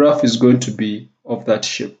 So the graph is going to be of that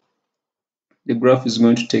shape. The graph is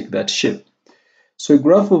going to take that shape. So a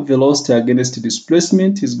graph of velocity against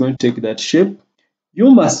displacement is going to take that shape.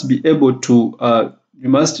 You must be able to,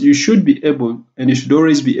 you should be able, and you should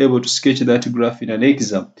always be able to sketch that graph in an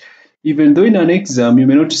exam. Even though in an exam, you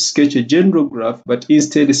may not sketch a general graph, but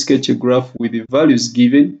instead sketch a graph with the values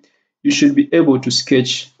given, you should be able to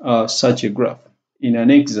sketch such a graph in an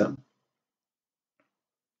exam.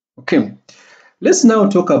 Okay. Let's now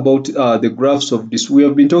talk about the graphs of this. We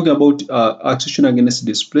have been talking about acceleration against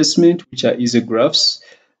displacement, which are easy graphs,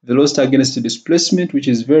 velocity against displacement, which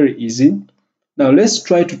is very easy. Now let's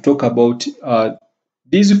try to talk about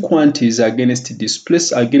these quantities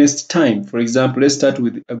against time. For example, let's start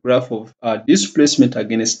with a graph of displacement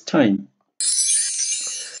against time.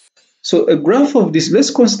 So a graph of this, let's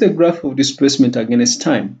consider a graph of displacement against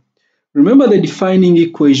time. Remember the defining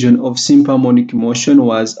equation of simple harmonic motion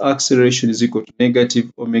was acceleration is equal to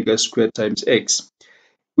negative omega squared times x.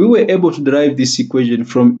 We were able to derive this equation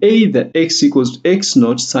from either x equals to x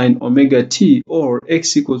naught sine omega t or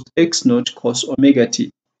x equals to x naught cos omega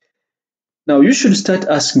t. Now you should start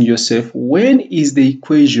asking yourself, when is the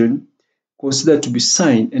equation considered to be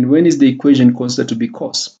sine and when is the equation considered to be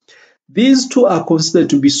cos? These two are considered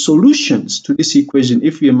to be solutions to this equation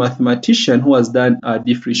if you're a mathematician who has done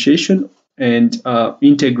differentiation and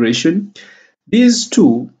integration. These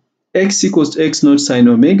two, x equals to x naught sine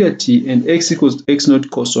omega t and x equals to x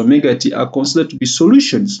naught cos omega t, are considered to be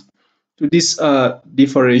solutions to this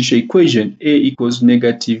differential equation, a equals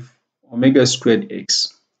negative omega squared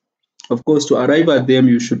x. Of course, to arrive at them,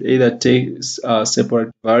 you should either take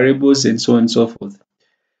separate variables and so on and so forth.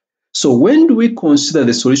 So when do we consider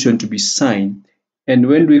the solution to be sine and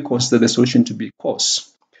when do we consider the solution to be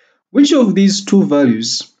cos? Which of these two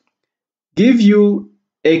values give you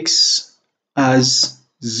x as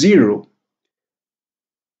 0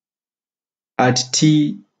 at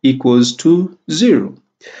t equals to 0?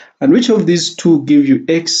 And which of these two give you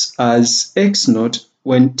x as x naught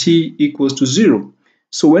when t equals to 0?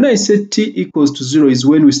 So when I say t equals to 0 is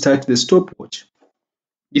when we start the stopwatch.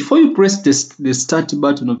 Before you press the start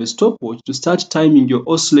button of a stopwatch to start timing your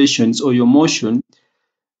oscillations or your motion,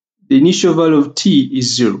 the initial value of t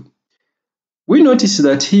is 0. We notice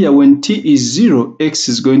that here when t is 0, x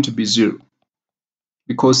is going to be 0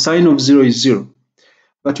 because sine of 0 is 0.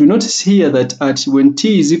 But we notice here that when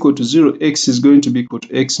t is equal to 0, x is going to be equal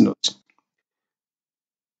to x naught,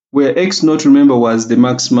 where x naught, remember, was the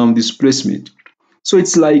maximum displacement. So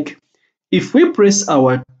it's like if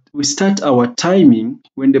we start our timing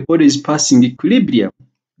when the body is passing equilibrium,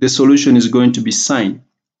 the solution is going to be sine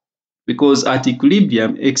because at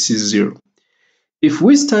equilibrium x is 0. If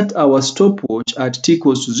we start our stopwatch at t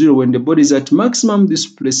equals to 0 when the body is at maximum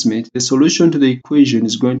displacement, the solution to the equation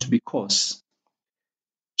is going to be cos.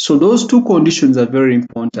 So those two conditions are very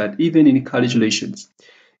important even in calculations.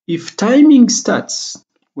 If timing starts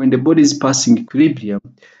when the body is passing equilibrium,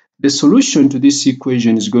 the solution to this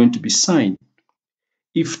equation is going to be sine.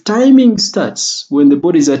 If timing starts when the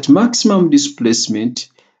body is at maximum displacement,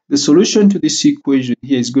 the solution to this equation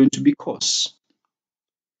here is going to be cos.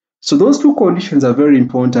 So those two conditions are very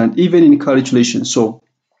important even in calculation. So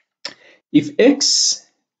if x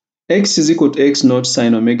x is equal to x naught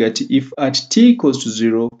sine omega t if at t equals to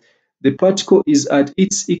 0, the particle is at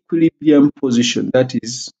its equilibrium position, that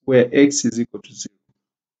is where x is equal to 0.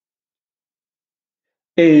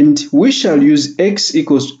 And we shall use x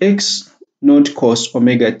equals to x naught cos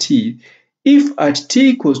omega t if at t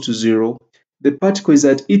equals to 0, the particle is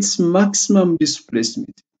at its maximum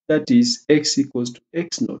displacement, that is x equals to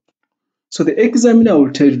x naught. So the examiner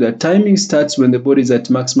will tell you that timing starts when the body is at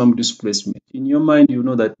maximum displacement. In your mind, you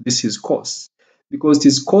know that this is cos, because it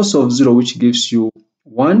is cos of 0 which gives you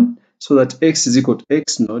 1, so that x is equal to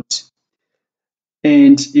x naught.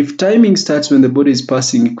 And if timing starts when the body is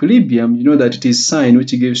passing equilibrium, you know that it is sine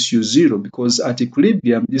which gives you 0, because at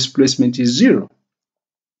equilibrium, displacement is 0.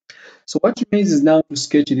 So what remains is now to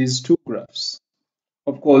sketch these two graphs.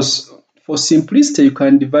 Of course, for simplicity, you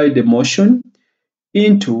can divide the motion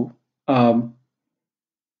into um,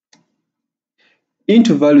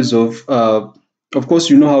 values of course,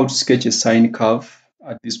 you know how to sketch a sine curve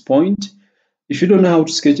at this point. If you don't know how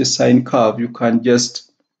to sketch a sine curve, you can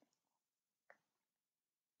just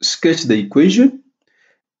sketch the equation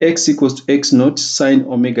x equals to x naught sine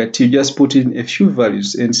omega t. Just put in a few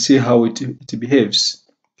values and see how it behaves.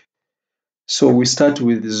 So we start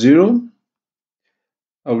with 0.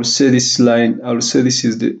 I will say this line, I will say this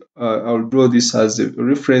is the, I will draw this as the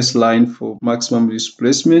reference line for maximum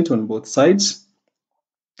displacement on both sides.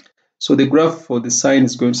 So the graph for the sine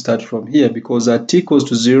is going to start from here, because at t equals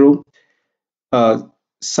to 0,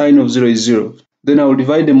 sine of 0 is 0. Then I will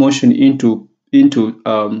divide the motion into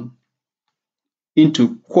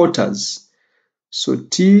quarters. So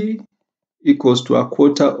t equals to a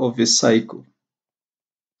quarter of a cycle,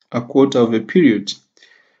 a quarter of a period.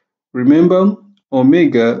 Remember,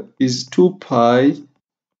 omega is 2 pi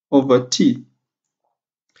over t.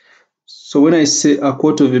 So when I say a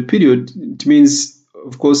quarter of a period, it means,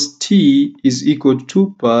 of course, t is equal to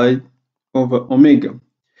 2 pi over omega.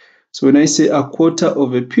 So when I say a quarter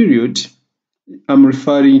of a period, I'm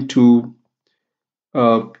referring to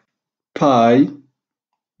pi,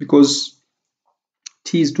 because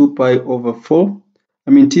t is 2 pi over 4.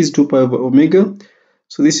 T is 2 pi over omega.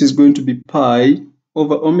 So this is going to be pi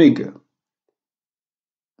over omega.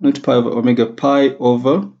 Not pi over omega, pi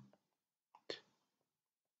over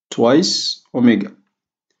twice omega.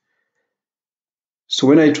 So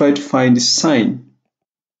when I try to find sine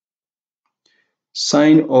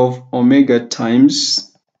of omega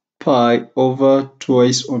times pi over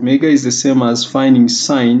twice omega is the same as finding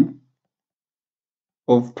sine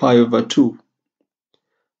of pi over 2.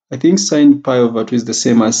 I think sine pi over 2 is the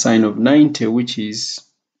same as sine of 90, which is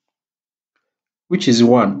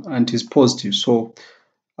 1 and is positive. So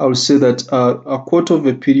I will say that a quarter of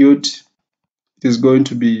a period is going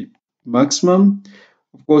to be maximum.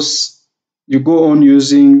 Of course, you go on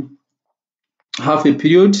using half a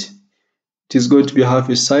period. It is going to be half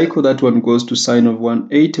a cycle. That one goes to sine of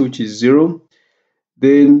 180, which is 0.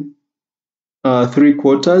 Then 3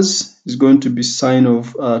 quarters is going to be sine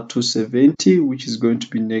of 270, which is going to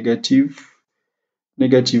be negative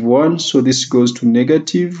 1. So this goes to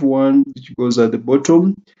negative 1, which goes at the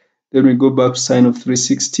bottom. Then we go back to sine of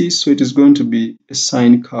 360. So it is going to be a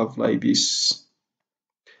sine curve like this.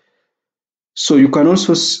 So you can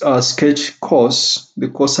also sketch cos, the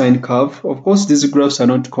cosine curve. Of course, these graphs are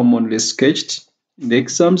not commonly sketched in the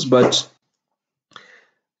exams, but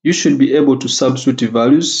you should be able to substitute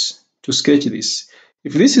values to sketch this.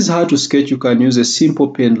 If this is hard to sketch, you can use a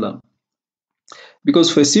simple pendulum. Because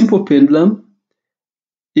for a simple pendulum,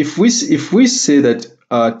 if we say that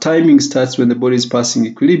timing starts when the body is passing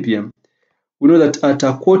equilibrium, we know that at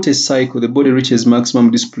a quarter cycle, the body reaches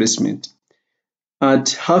maximum displacement.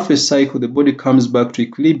 At half a cycle, the body comes back to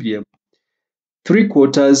equilibrium. 3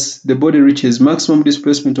 quarters, the body reaches maximum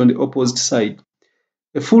displacement on the opposite side.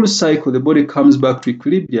 A full cycle, the body comes back to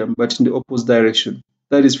equilibrium, but in the opposite direction.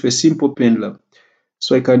 That is for a simple pendulum.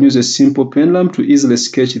 So I can use a simple pendulum to easily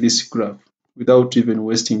sketch this graph without even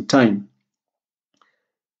wasting time.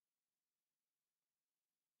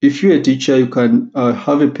 If you're a teacher, you can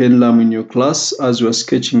have a pendulum in your class as you are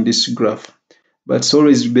sketching this graph, but it's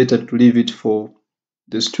always better to leave it for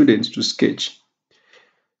the students to sketch.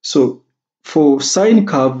 So for sine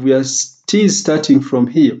curve, we are still starting from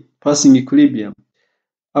here, passing equilibrium.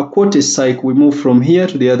 A quarter cycle, we move from here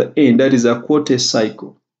to the other end. That is a quarter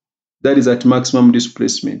cycle. That is at maximum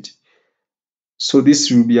displacement. So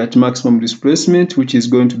this will be at maximum displacement, which is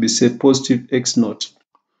going to be, say, positive x naught.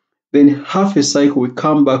 Then half a cycle, we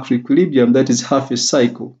come back to equilibrium. That is half a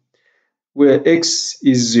cycle, where x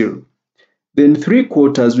is 0. Then 3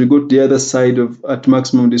 quarters, we go to the other side of at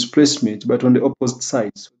maximum displacement, but on the opposite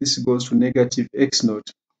side. So this goes to negative x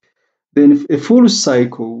naught. Then a full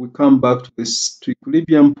cycle, we come back to this to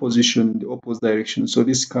equilibrium position in the opposite direction. So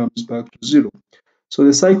this comes back to 0. So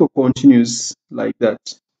the cycle continues like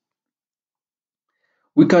that.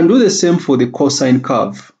 We can do the same for the cosine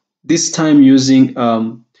curve, this time using,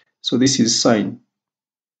 so this is sine.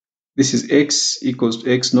 This is x equals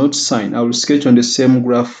to x naught sine. I will sketch on the same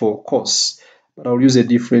graph for cos, but I'll use a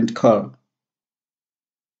different color.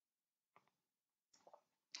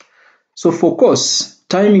 So for cos,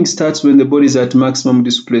 timing starts when the body is at maximum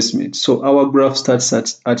displacement. So our graph starts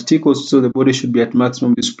at t equals, so the body should be at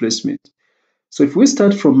maximum displacement. So if we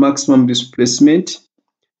start from maximum displacement,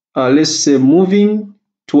 let's say moving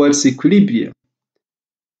towards equilibrium.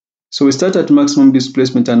 So we start at maximum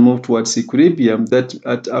displacement and move towards equilibrium. That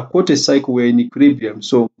at a quarter cycle we're in equilibrium.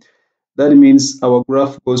 So that means our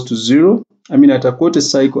graph goes to 0. I mean at a quarter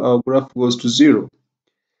cycle our graph goes to 0.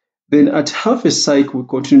 Then at half a cycle we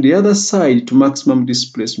continue the other side to maximum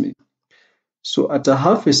displacement. So at a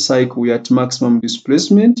half a cycle we are at maximum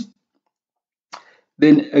displacement.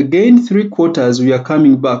 Then again 3/4 we are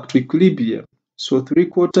coming back to equilibrium. So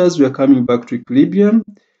 3/4 we are coming back to equilibrium.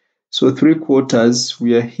 So 3/4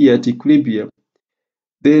 we are here at equilibrium.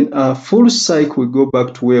 Then a full cycle, we go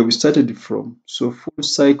back to where we started from. So full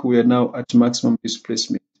cycle, we are now at maximum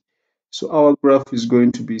displacement. So our graph is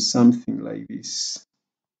going to be something like this.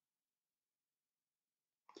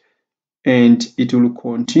 And it will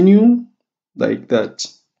continue like that.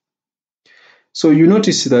 So you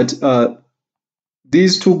notice that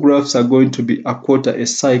these two graphs are going to be a quarter a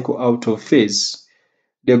cycle out of phase.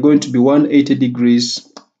 They're going to be 180 degrees.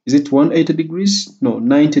 Is it 180 degrees? No,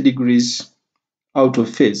 90 degrees out of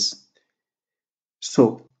phase.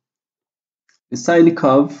 So the sine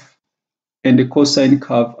curve and the cosine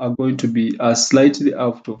curve are going to be slightly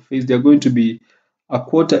out of phase. They're going to be a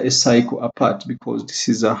quarter a cycle apart because this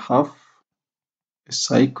is a half a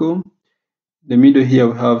cycle. The middle here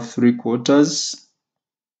we have 3/4,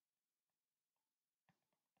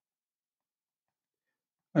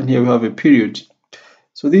 and here we have a period.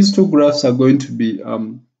 So these two graphs are going to be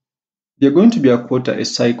they're going to be a quarter a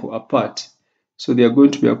cycle apart. So they are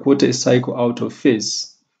going to be a quarter a cycle out of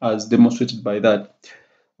phase, as demonstrated by that.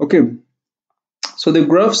 Okay, so the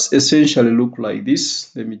graphs essentially look like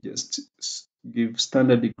this. Let me just give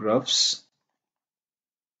standard graphs.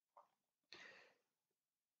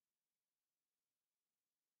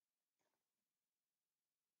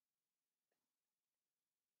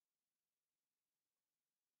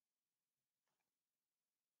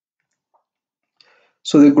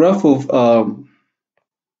 So the graph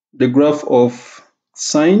of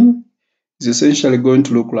sine is essentially going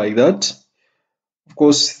to look like that. Of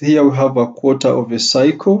course, here we have a quarter of a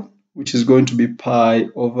cycle, which is going to be pi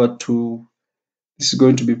over 2. This is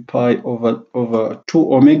going to be pi over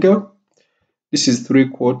 2 omega. This is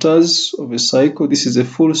 3/4 of a cycle. This is a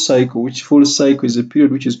full cycle, which full cycle is a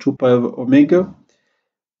period which is 2 pi over omega.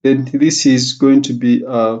 Then this is going to be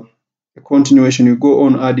a continuation. You go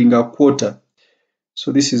on adding a quarter.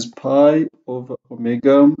 So this is pi over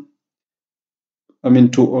omega.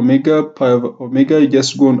 To omega, pi over omega, you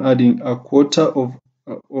just go on adding a quarter of,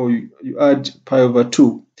 or you add pi over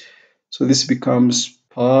 2. So this becomes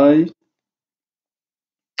pi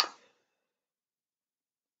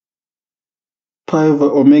over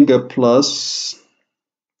omega plus,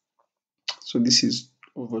 so this is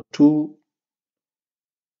over 2.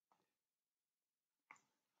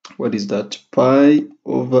 What is that? Pi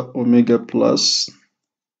over omega plus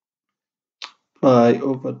pi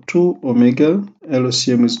over 2 omega.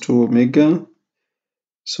 LCM is 2 omega.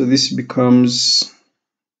 So this becomes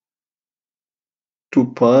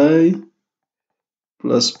 2 pi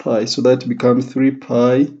plus pi. So that becomes 3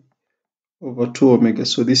 pi over 2 omega.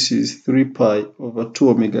 So this is 3 pi over 2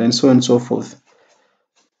 omega, and so on and so forth.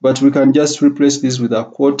 But we can just replace this with a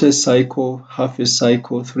quarter cycle, half a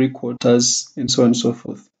cycle, 3/4, and so on and so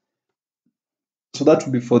forth. So that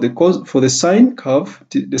would be for the sine curve.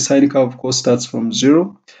 The sine curve, of course, starts from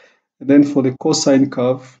 0. And then for the cosine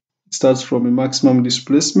curve, it starts from a maximum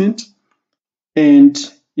displacement. And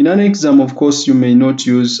in an exam, of course, you may not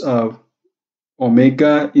use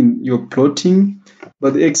omega in your plotting,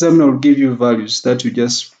 but the examiner will give you values that you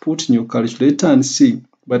just put in your calculator and see.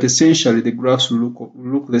 But essentially, the graphs will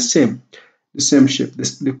look the same shape.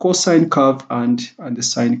 The cosine curve and the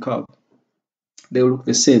sine curve, they will look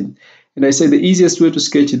the same. And I say the easiest way to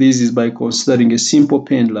sketch this is by considering a simple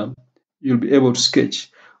pendulum. You'll be able to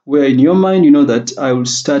sketch, where in your mind you know that I will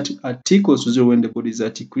start at t equals to 0 when the body is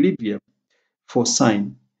at equilibrium for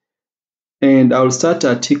sine. And I'll start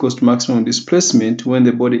at t equals to maximum displacement when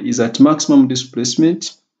the body is at maximum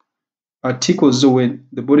displacement. at t equals 0, when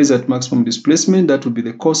the body is at maximum displacement, that would be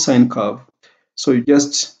the cosine curve. So you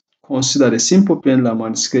just consider the simple pendulum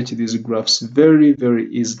and sketch these graphs very,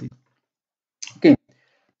 very easily. Okay,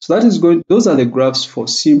 so those are the graphs for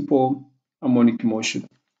simple harmonic motion.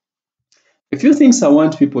 A few things I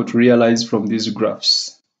want people to realize from these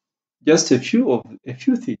graphs. Just a few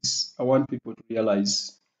things I want people to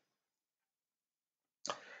realize.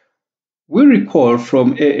 We recall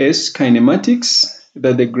from AS kinematics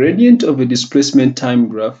that the gradient of a displacement time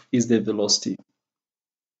graph is the velocity.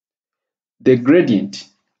 The gradient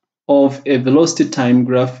of a velocity time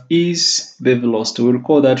graph is the velocity. We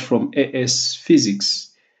recall that from AS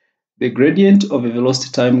physics. The gradient of a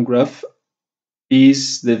velocity time graph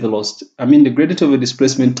is the velocity. The gradient of a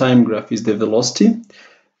displacement time graph is the velocity.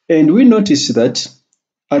 And we notice that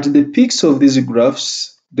at the peaks of these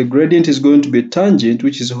graphs, the gradient is going to be a tangent,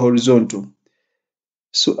 which is horizontal.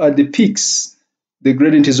 So at the peaks, the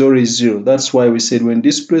gradient is always 0. That's why we said when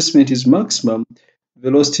displacement is maximum,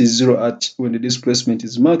 velocity is 0 when the displacement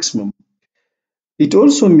is maximum. It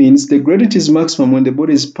also means the gradient is maximum when the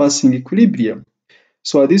body is passing equilibrium.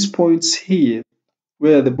 So at these points here,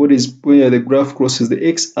 where the graph crosses the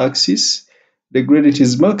x-axis, the gradient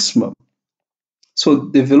is maximum. So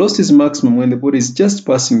the velocity is maximum when the body is just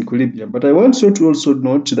passing equilibrium. But I want you to also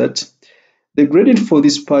note that the gradient for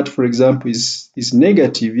this part, for example, is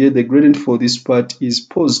negative, yet the gradient for this part is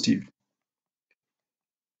positive.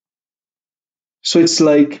 So it's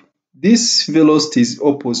like this velocity is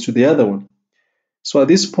opposed to the other one. So at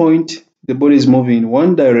this point, the body is moving in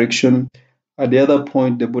one direction. At the other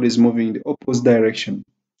point, the body is moving in the opposite direction.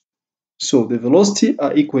 So the velocity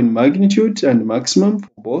are equal in magnitude and maximum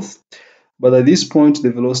for both. But at this point,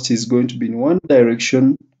 the velocity is going to be in one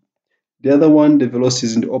direction. The other one, the velocity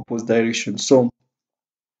is in the opposite direction. So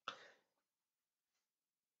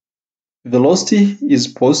velocity is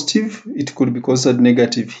positive. It could be considered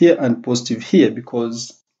negative here and positive here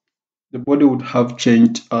because the body would have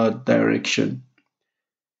changed direction.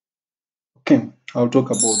 Okay, I'll talk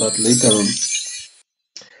about that later on.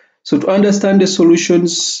 So to understand the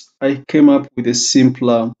solutions, I came up with a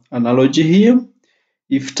simpler analogy here.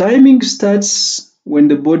 If timing starts when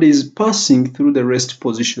the body is passing through the rest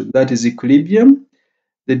position, that is equilibrium,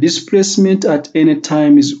 the displacement at any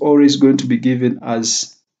time is always going to be given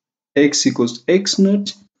as x equals x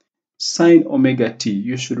naught sine omega t.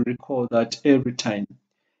 You should recall that every time.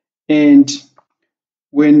 And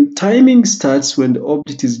when timing starts when the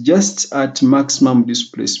object is just at maximum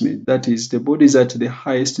displacement, that is, the body is at the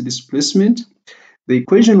highest displacement, the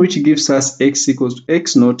equation which gives us x equals to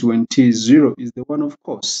x naught when t is 0 is the one of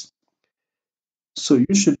cos. So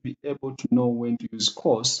you should be able to know when to use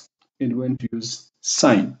cos and when to use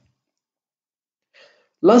sine.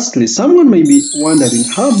 Lastly, someone may be wondering,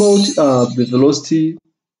 how about the velocity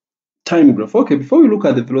time graph? Okay, before we look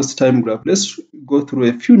at the velocity time graph, let's go through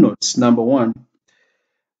a few notes. Number one,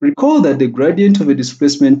 recall that the gradient of a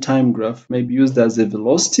displacement time graph may be used as the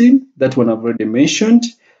velocity. That one I've already mentioned.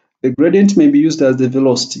 The gradient may be used as the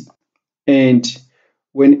velocity. And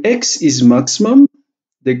when x is maximum,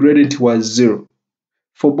 the gradient was 0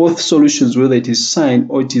 for both solutions, whether it is sine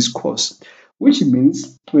or it is cos, which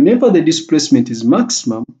means whenever the displacement is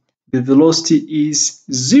maximum, the velocity is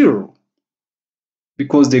 0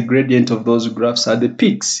 because the gradient of those graphs at the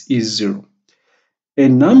peaks is 0.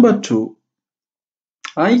 And number two,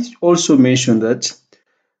 I also mentioned that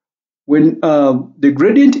when the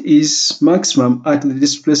gradient is maximum at the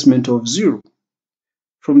displacement of 0,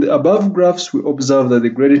 from the above graphs, we observe that the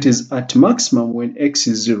gradient is at maximum when x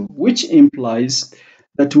is 0, which implies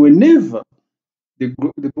that whenever the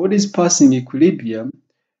body is passing equilibrium,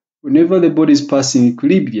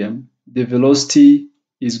 the velocity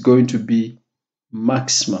is going to be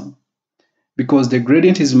maximum because the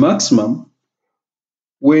gradient is maximum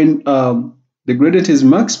whenever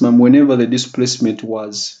the displacement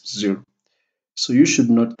was 0. So you should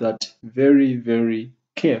note that very, very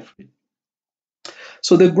carefully.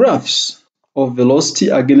 So the graphs of velocity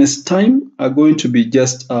against time are going to be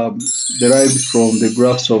just derived from the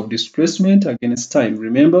graphs of displacement against time.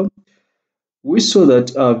 Remember, we saw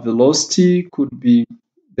that velocity could be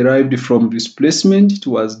derived from displacement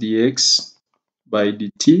towards dx by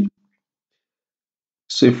dt.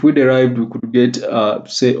 So if we derived, we could get,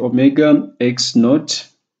 say, omega x naught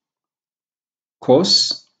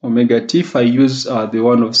cos omega t if I use the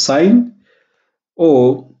one of sine,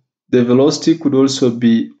 or the velocity could also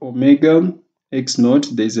be omega x naught,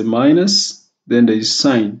 there is a minus, then there is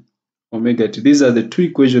sine omega t. These are the two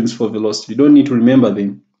equations for velocity. You don't need to remember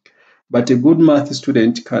them, but a good math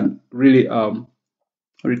student can really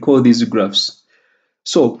recall these graphs.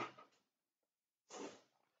 So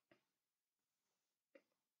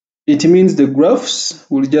it means the graphs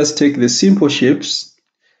will just take the simple shapes.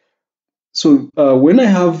 So when I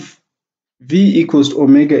have v equals to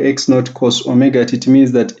omega x naught cos omega t, it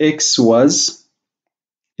means that x was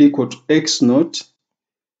equal to x naught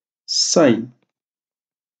sine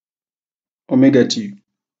omega t.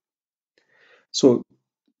 So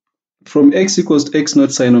from x equals to x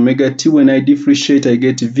naught sine omega t, when I differentiate, I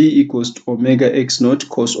get v equals to omega x naught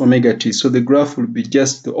cos omega t. So the graph will be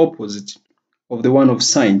just the opposite of the one of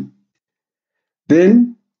sine.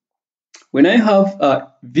 Then when I have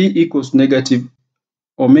v equals negative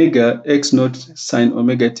omega x naught sine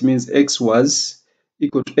omega t, means x was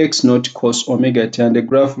equal to x naught cos omega t, and the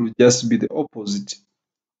graph will just be the opposite.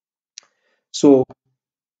 So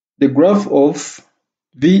the graph of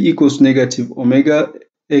v equals negative omega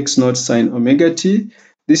x naught sine omega t,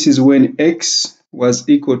 this is when x was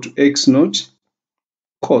equal to x naught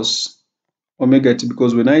cos omega t,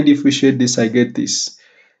 because when I differentiate this, I get this.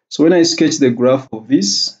 So when I sketch the graph of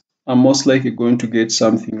this, I'm most likely going to get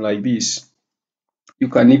something like this. You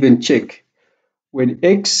can even check when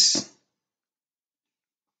at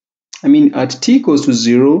t equals to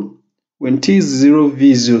 0, when t is 0,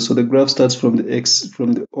 v is 0, so the graph starts from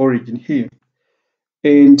the origin here.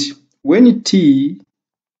 And when t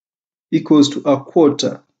equals to a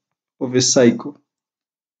quarter of a cycle,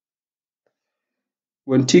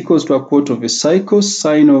 when t equals to a quarter of a cycle,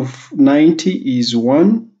 sine of 90 is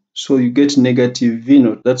 1, so you get negative v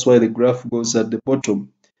naught. That's why the graph goes at the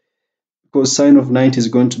bottom, because sine of 90 is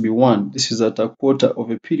going to be 1. This is at a quarter of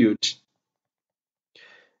a period.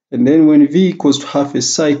 And then when v equals to half a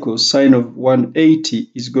cycle, sine of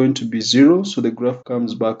 180 is going to be 0, so the graph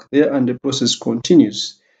comes back there and the process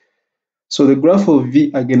continues. So the graph of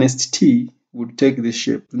v against t would take this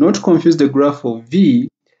shape. Do not confuse the graph of v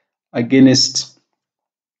against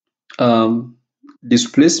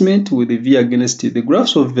displacement with the v against t. The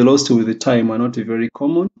graphs of velocity with the time are not very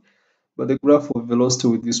common, but the graph of velocity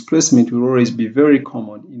with displacement will always be very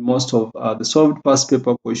common in most of the solved past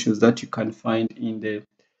paper questions that you can find in the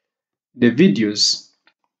videos.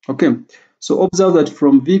 Okay, so observe that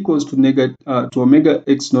from v equals to omega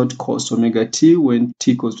x naught cos omega t, when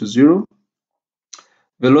t equals to 0,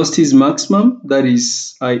 velocity is maximum, that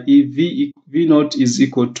is, i.e. v naught is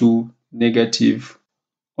equal to negative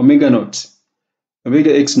omega naught,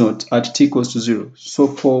 omega x naught at t equals to 0. So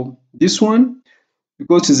for this one,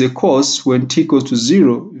 because it's a cos, when t equals to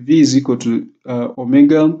 0, v is equal to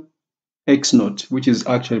omega x naught, which is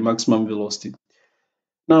actually maximum velocity.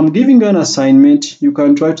 Now I'm giving you an assignment. You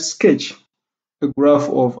can try to sketch a graph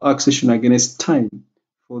of acceleration against time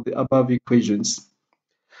for the above equations.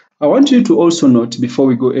 I want you to also note, before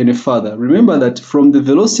we go any further, remember that from the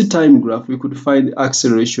velocity time graph, we could find the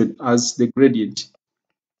acceleration as the gradient.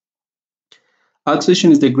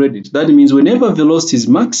 Acceleration is the gradient. That means whenever velocity is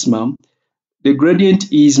maximum, the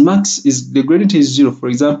gradient is 0. For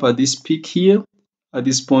example, at this peak here, at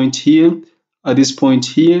this point here, at this point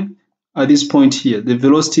here, at this point here, the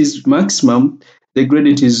velocity is maximum, the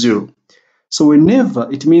gradient is 0. So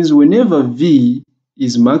whenever v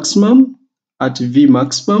is maximum, at v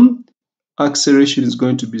maximum, acceleration is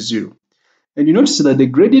going to be 0. And you notice that the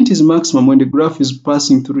gradient is maximum when the graph is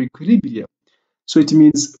passing through equilibrium. So it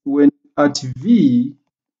means when at v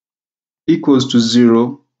equals to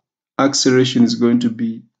 0, acceleration is going to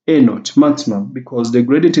be a naught, maximum, because the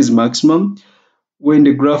gradient is maximum when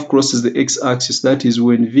the graph crosses the x-axis, that is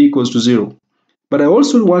when v equals to 0. But I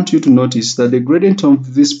also want you to notice that the gradient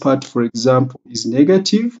of this part, for example, is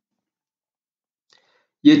negative,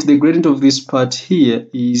 yet the gradient of this part here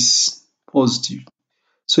is positive.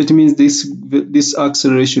 So it means this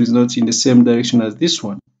acceleration is not in the same direction as this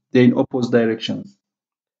one. They're in opposite directions.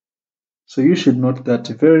 So you should note that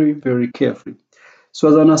very, very carefully. So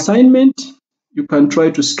as an assignment, you can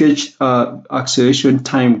try to sketch acceleration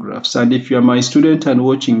time graphs. And if you're my student and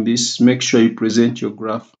watching this, make sure you present your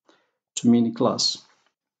graph to me in class.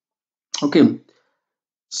 Okay.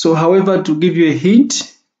 So however, to give you a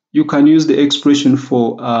hint, you can use the expression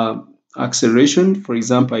for acceleration. For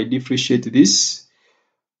example, I differentiate this.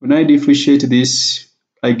 When I differentiate this,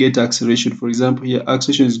 I get acceleration. For example, here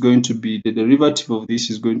acceleration is going to be, the derivative of this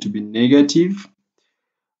is going to be negative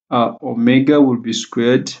omega will be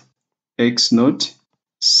squared x naught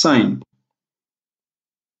sine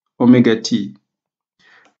omega t.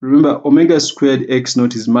 Remember, omega squared x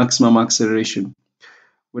naught is maximum acceleration.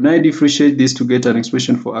 When I differentiate this to get an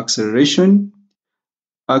expression for acceleration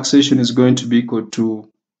is going to be equal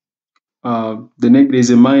to there is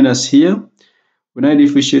a minus here. When I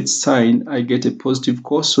differentiate sine, I get a positive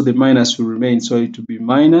cos, so the minus will remain. So it will be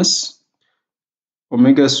minus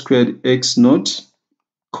omega squared x naught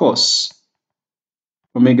cos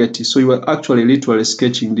omega t. So you are actually literally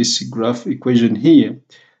sketching this graph equation here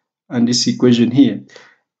and this equation here.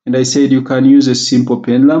 And I said you can use a simple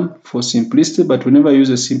pendulum for simplicity, but we never use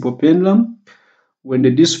a simple pendulum. When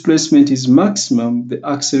the displacement is maximum, the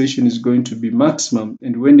acceleration is going to be maximum.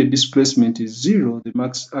 And when the displacement is zero, the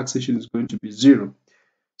acceleration is going to be zero.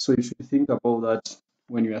 So you should think about that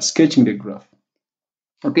when you are sketching the graph.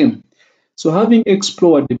 Okay, so having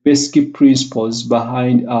explored the basic principles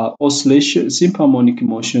behind oscillation, simple harmonic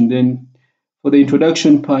motion, then for the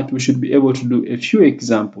introduction part, we should be able to do a few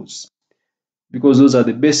examples because those are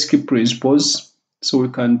the basic principles. So we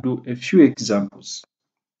can do a few examples.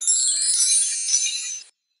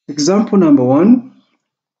 Example number one,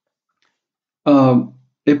 a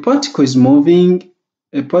particle is moving.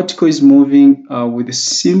 A particle is moving with a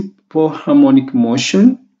simple harmonic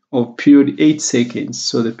motion of period 8 seconds.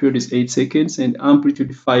 So the period is 8 seconds and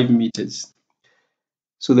amplitude 5 meters.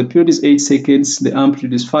 So the period is 8 seconds, the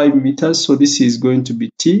amplitude is 5 meters. So this is going to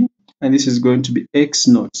be t, and this is going to be x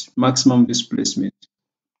naught, maximum displacement.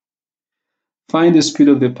 Find the speed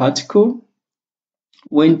of the particle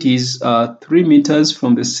when it is 3 meters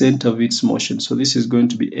from the center of its motion. So this is going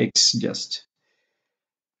to be x just.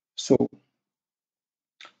 So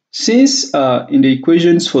since in the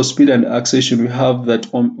equations for speed and acceleration we have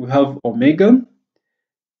omega,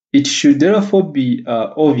 it should therefore be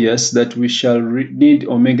obvious that we shall need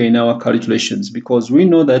omega in our calculations because we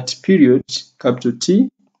know that period capital T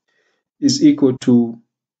is equal to,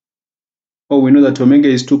 we know that omega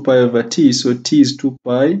is 2 pi over T, so T is 2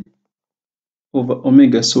 pi over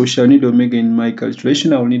omega. So we shall need omega in my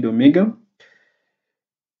calculation. I will need omega.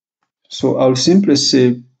 So I'll simply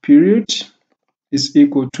say period is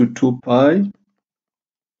equal to 2 pi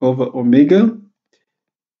over omega,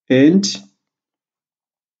 and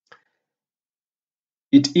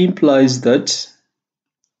it implies that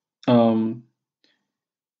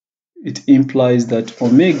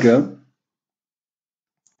omega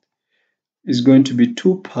is going to be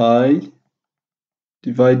 2 pi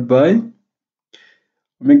divided by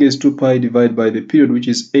omega is 2 pi divided by the period, which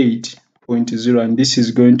is 8.0, and this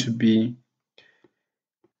is going to be,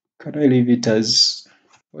 can I leave it as,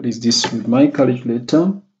 what is this with my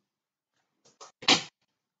calculator?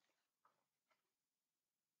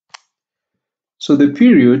 So the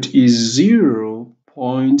period is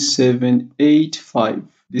 0.785.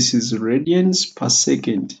 This is radians per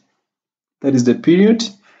second. That is the period.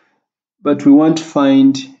 But we want to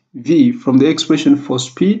find v from the expression for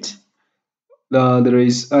speed. There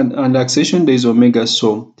is an acceleration, there is omega.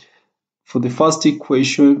 So for the first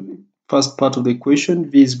part of the equation,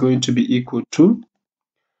 v is going to be equal to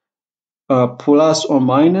plus or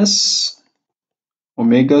minus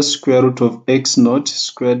omega square root of x naught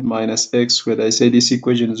squared minus x squared. I say this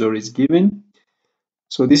equation is always given.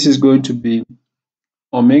 So this is going to be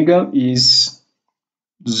omega is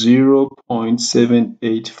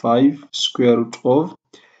 0.785 square root of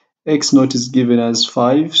x naught is given as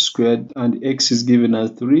 5 squared and x is given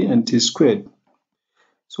as 3 and t squared.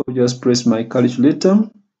 So I'll just press my calculator.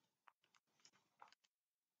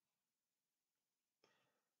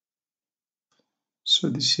 So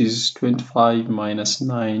this is 25 minus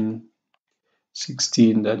 9,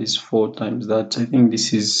 16, that is 4 times that. I think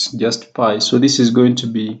this is just pi. So this is going to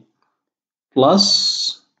be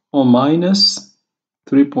plus or minus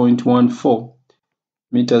 3.14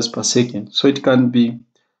 meters per second. So it can be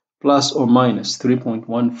plus or minus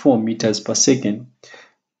 3.14 meters per second.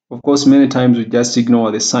 Of course, many times we just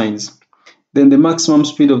ignore the signs. Then the maximum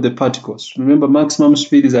speed of the particles. Remember, maximum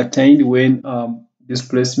speed is attained when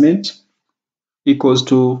displacement equals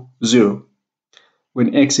to 0,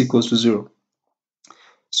 when x equals to 0.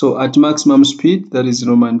 So at maximum speed, that is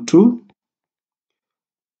Roman 2,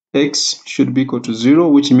 x should be equal to 0,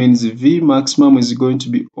 which means v maximum is going to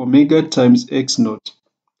be omega times x naught.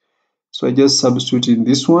 So I just substitute in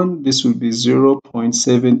this one. This will be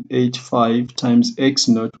 0.785 times x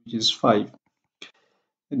naught, which is 5.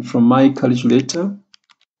 And from my calculator,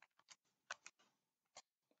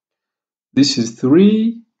 this is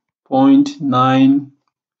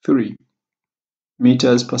 3.93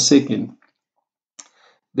 meters per second.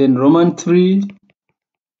 Then Roman 3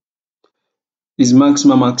 is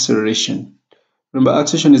maximum acceleration. Remember,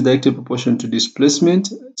 acceleration is directly proportional to displacement.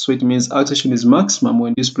 So it means acceleration is maximum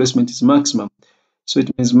when displacement is maximum. So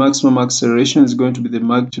it means maximum acceleration is going to be the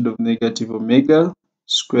magnitude of negative omega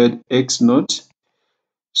squared x naught.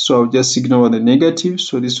 So I'll just ignore the negative.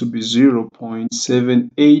 So this will be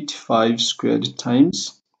 0.785 squared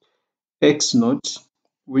times x naught,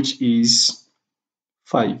 which is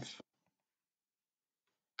 5.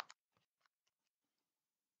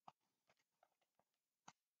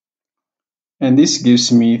 And this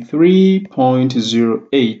gives me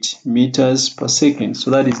 3.08 meters per second.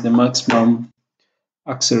 So that is the maximum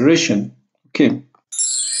acceleration. Okay.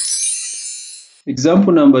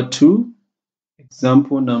 Example number 2.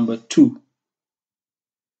 Example number 2.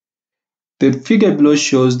 The figure below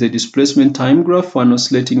shows the displacement time graph for an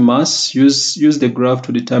oscillating mass. Use the graph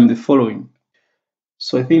to determine the following.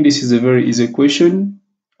 So I think this is a very easy question.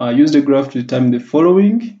 Use the graph to determine the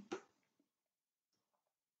following.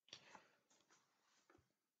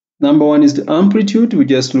 Number 1 is the amplitude. We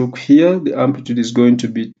just look here. The amplitude is going to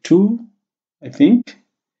be 2, I think,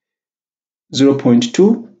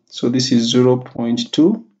 0.2. So this is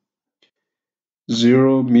 0.20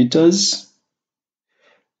 meters.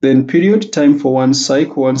 Then period, time for one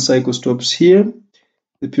cycle stops here.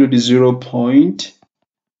 The period is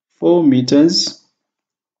 0.4 meters.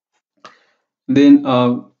 Then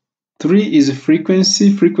 3 is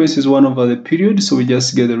frequency. Frequency is 1 over the period, so we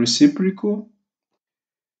just get the reciprocal.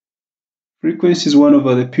 Frequency is 1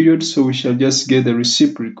 over the period, so we shall just get the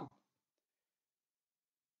reciprocal.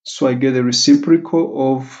 So I get the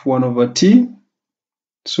reciprocal of 1 over t.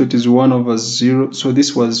 So it is 1 over 0. So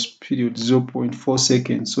this was period 0.4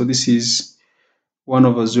 seconds. So this is 1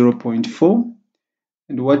 over 0.4.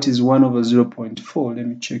 And what is 1 over 0.4? Let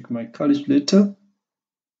me check my calculator.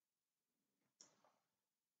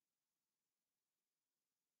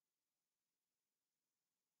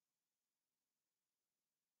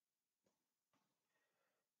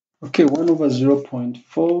 Okay, 1 over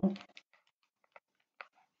 0.4.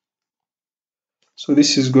 So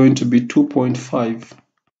this is going to be 2.5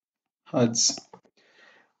 hertz.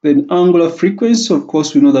 Then angular frequency, of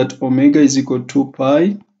course, we know that omega is equal to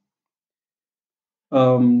pi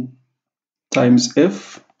times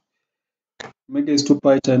f. Omega is 2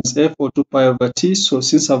 pi times f, or 2 pi over t. So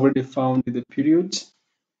since I've already found the period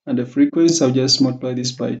and the frequency, I'll just multiply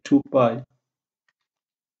this by 2 pi.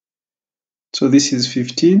 So this is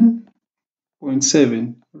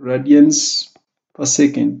 15.7 radians per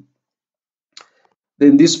second.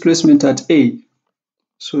 Then displacement at A.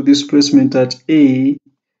 So displacement at A,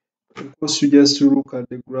 of course, you just look at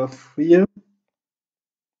the graph here.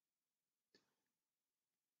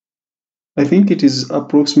 I think it is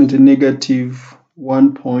approximately negative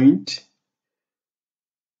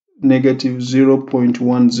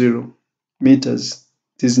 0.10 meters.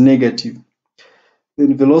 It is negative.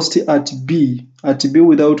 Then velocity at B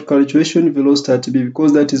without calculation, velocity at B,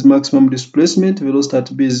 because that is maximum displacement, velocity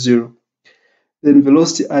at B is 0. Then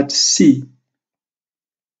velocity at C.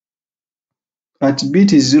 At B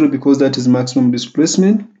it is 0 because that is maximum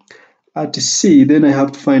displacement. At C, then I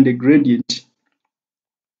have to find a gradient.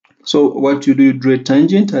 So what you do, you draw a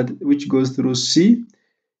tangent which goes through C.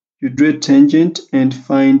 You draw a tangent and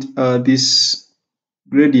find this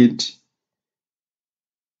gradient.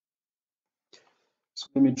 So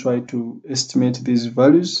let me try to estimate these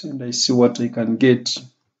values and I see what I can get.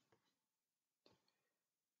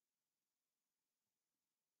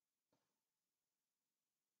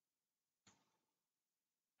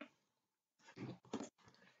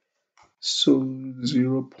 So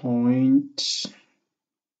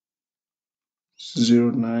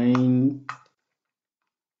 0.09.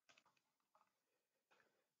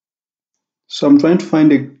 So I'm trying to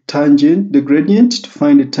find a tangent, the gradient, to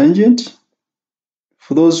find a tangent.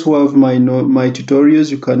 For those who have my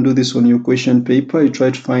tutorials, you can do this on your question paper. You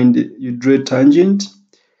try to find, you draw a tangent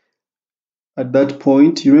at that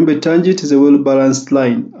point. You remember, tangent is a well-balanced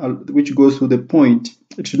line which goes through the point.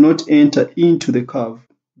 It should not enter into the curve,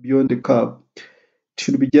 beyond the curve. It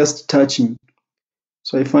should be just touching.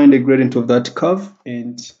 So I find a gradient of that curve,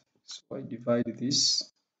 and so I divide this.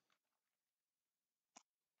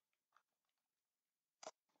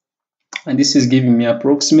 And this is giving me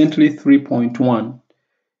approximately 3.1.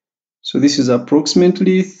 So this is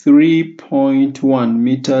approximately 3.1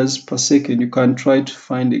 meters per second. You can try to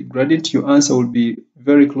find a gradient. Your answer will be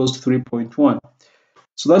very close to 3.1.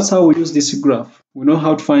 So that's how we use this graph. We know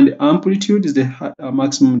how to find the amplitude is the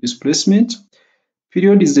maximum displacement.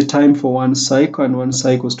 Period is the time for one cycle, and one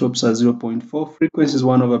cycle stops at 0.4. Frequency is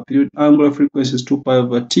 1 over period. Angular frequency is 2 pi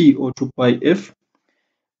over t, or 2 pi f.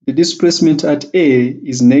 The displacement at A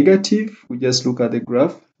is negative. We just look at the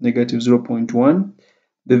graph, negative 0.1.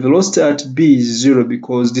 The velocity at B is 0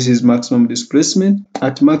 because this is maximum displacement.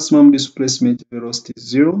 At maximum displacement, velocity is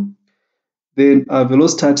 0. Then our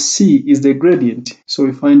velocity at C is the gradient. So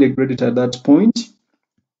we find a gradient at that point.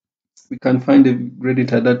 We can find a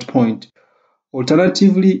gradient at that point.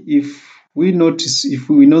 Alternatively, if we know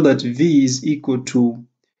that V is equal to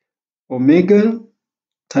omega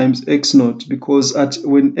times x naught, because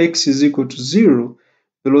when x is equal to 0,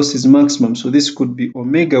 maximum. So this could be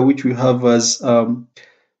omega, which we have as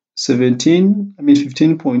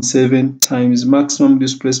 15.7 times maximum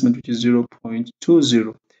displacement, which is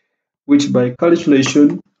 0.20, which by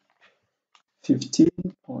calculation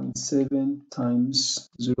 15.7 times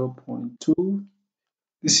 0.2,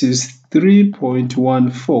 this is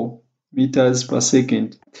 3.14 meters per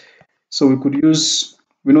second. So we could use,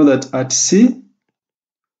 we know that at C,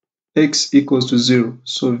 x equals to 0.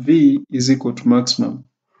 So V is equal to maximum.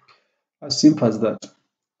 As simple as that.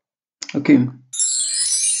 Okay.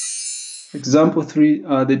 Example 3,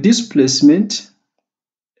 the displacement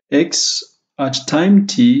x at time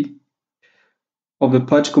t of a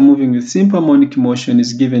particle moving with simple harmonic motion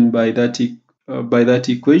is given by that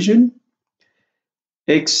equation.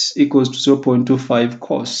 X equals to 0.25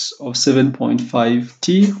 cos of 7.5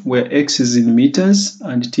 t, where x is in meters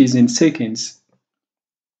and t is in seconds.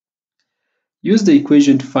 Use the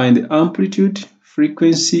equation to find the amplitude,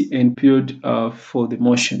 frequency, and period for the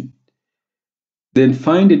motion. Then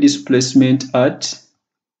find the displacement at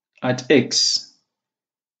x.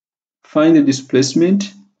 Find the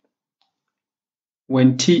displacement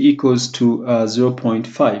when t equals to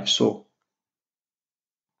 0.5.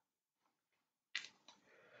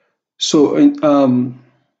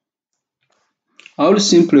 I will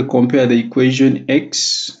simply compare the equation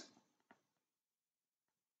x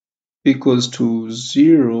equals to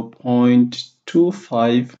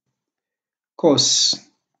 0.25 cos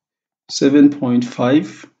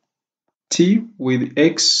 7.5 t with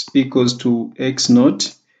x equals to x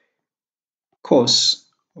naught cos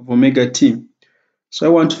of omega t. So I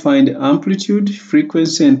want to find the amplitude,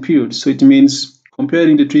 frequency, and period. So it means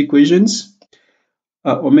comparing the two equations,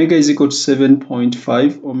 omega is equal to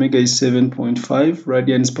 7.5. Omega is 7.5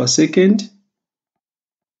 radians per second.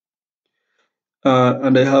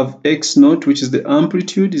 And I have x naught, which is the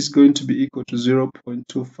amplitude, is going to be equal to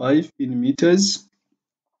 0.25 in meters.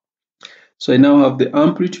 So I now have the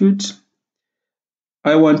amplitude.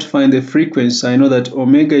 I want to find the frequency. I know that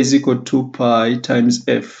omega is equal to 2 pi times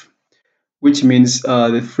f, which means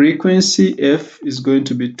the frequency f is going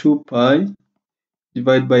to be 2 pi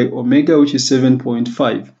divided by omega, which is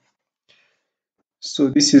 7.5. So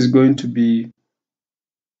this is going to be,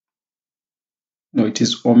 no, it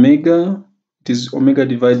is omega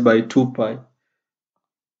divided by 2 pi.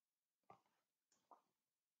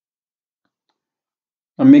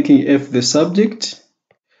 I'm making f the subject.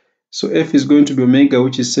 So f is going to be omega,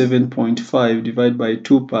 which is 7.5 divided by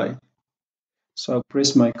 2 pi. So I'll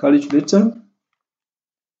press my calculator.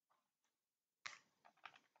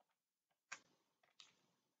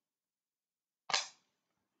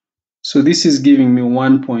 So this is giving me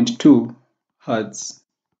 1.2 hertz.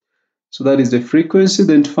 So that is the frequency.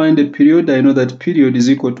 Then to find the period, I know that period is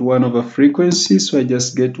equal to 1 over frequency. So I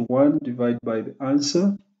just get 1 divided by the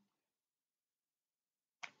answer.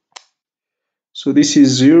 So this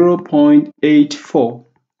is 0.84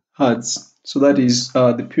 hertz. So that is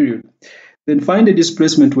the period. Then find the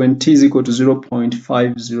displacement when t is equal to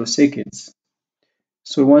 0.50 seconds.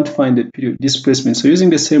 So we want to find the period displacement. So using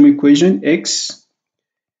the same equation, x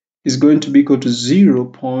is going to be equal to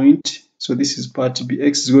 0. So this is part B.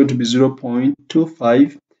 X is going to be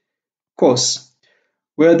 0.25 cos.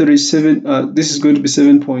 Where there is 7, this is going to be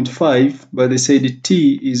 7.5, but they say the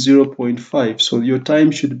t is 0.5. So your time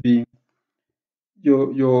should be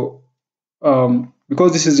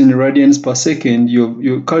because this is in radians per second,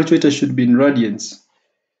 your calculator should be in radians.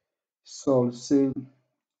 So I'll say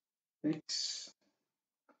x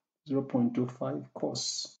 0.25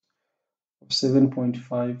 cos of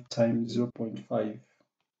 7.5 times 0.5.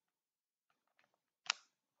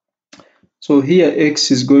 So here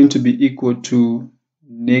x is going to be equal to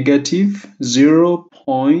negative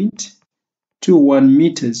 0.21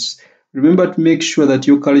 meters. Remember to make sure that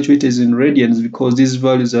your calculator is in radians because these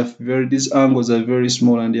angles are very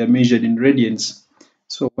small and they are measured in radians.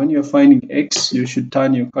 So when you're finding x, you should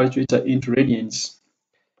turn your calculator into radians.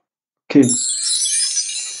 Okay.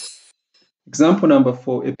 Example number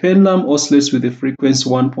 4. A pendulum oscillates with a frequency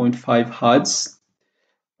 1.5 hertz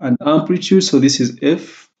and amplitude, so this is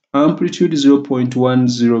f. Amplitude is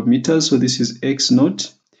 0.10 meters, so this is x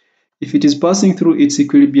naught. If it is passing through its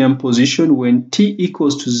equilibrium position when t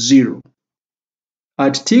equals to 0.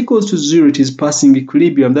 At t equals to 0, it is passing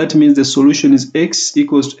equilibrium. That means the solution is x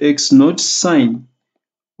equals to x naught sine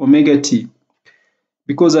omega t.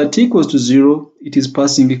 Because at t equals to 0, it is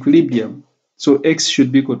passing equilibrium. So x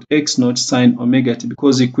should be equal to x naught sine omega t.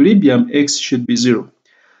 Because equilibrium, x should be 0.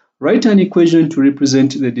 Write an equation to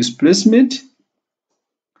represent the displacement.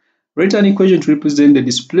 Write an equation to represent the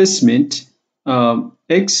displacement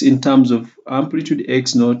x in terms of amplitude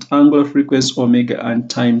x naught, angular frequency omega, and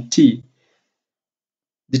time t.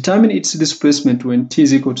 Determine its displacement when t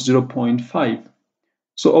is equal to 0.5.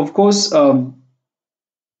 So of course,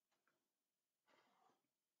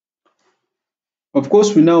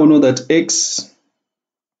 we now know that x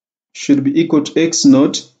should be equal to x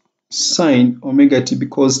naught sine omega t,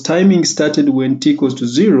 because timing started when t equals to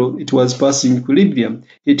 0, it was passing equilibrium.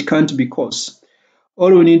 It can't be cos.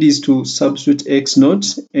 All we need is to substitute x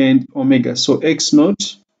naught and omega. So x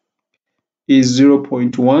naught is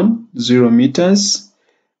 0.10 meters,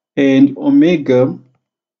 and omega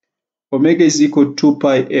is equal to 2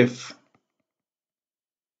 pi f.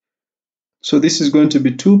 So this is going to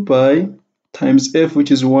be 2 pi times f,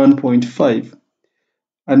 which is 1.5.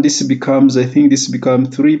 And this becomes, I think this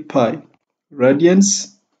becomes 3 pi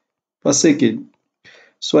radians per second.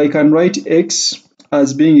 So I can write x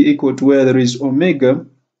as being equal to where there is omega.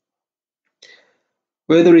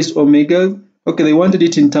 Okay, they wanted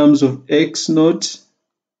it in terms of x naught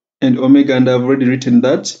and omega, and I've already written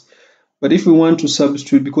that. But if we want to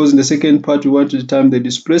substitute, because in the second part we want to determine the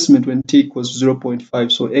displacement when t equals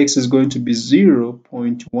 0.5, so x is going to be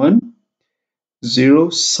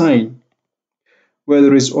 0.10 sine. Where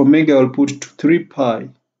there is omega, I'll put 3 pi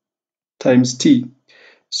times t.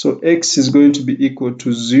 So x is going to be equal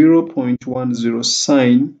to 0.10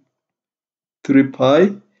 sine 3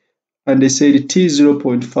 pi, and they said t is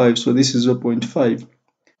 0.5, so this is 0.5.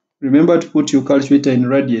 Remember to put your calculator in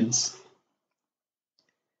radians.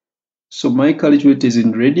 So my calculator is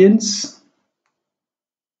in radians.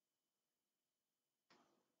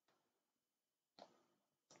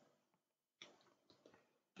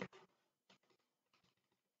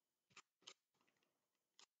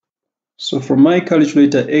 So from my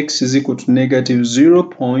calculator, x is equal to negative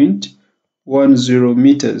 0.10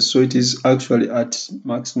 meters. So it is actually at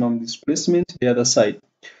maximum displacement the other side.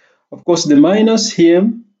 Of course, the minus here,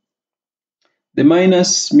 the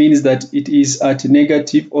minus means that it is at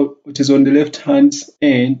negative, or it is on the left hand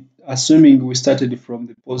end, assuming we started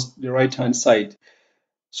from the right hand side.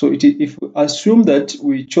 So if we assume that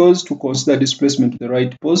we chose to consider displacement to the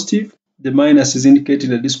right positive, the minus is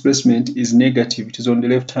indicating that displacement is negative, it is on the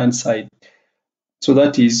left hand side. So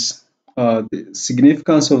that is the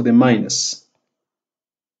significance of the minus.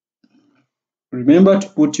 Remember to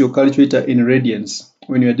put your calculator in radians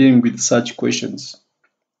when you are dealing with such questions.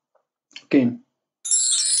 Okay.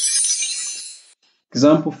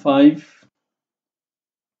 Example 5.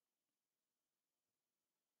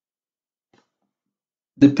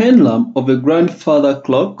 The pendulum of grandfather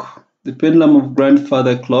clock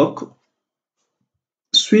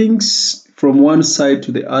swings from one side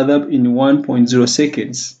to the other in 1.0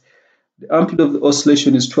 seconds. The amplitude of the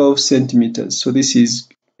oscillation is 12 centimeters. So this is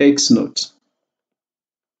x naught.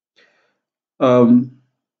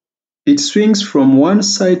 It swings from one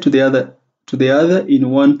side to the other in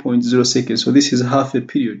 1.0 seconds. So this is half a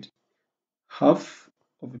period. Half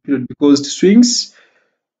of a period, because it swings,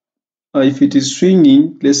 if it is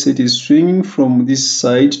swinging, let's say it is swinging from this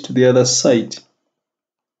side to the other side,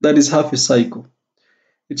 that is half a cycle.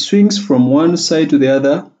 It swings from one side to the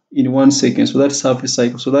other in 1 second, so that's half a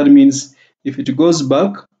cycle. So that means if it goes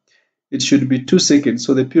back, it should be 2 seconds,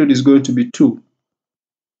 so the period is going to be 2.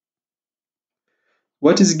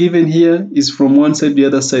 What is given here is from one side to the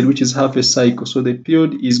other side, which is half a cycle, so the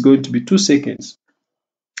period is going to be 2 seconds.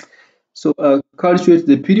 So calculate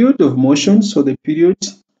the period of motion. So the period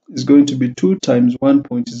is going to be 2 times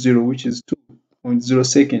 1.0, which is 2.0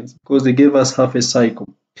 seconds, because they gave us half a cycle.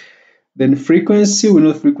 Then frequency, we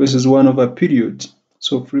know frequency is 1 over period.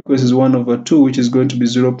 So frequency is 1 over 2, which is going to be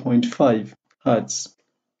 0.5 hertz.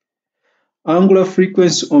 Angular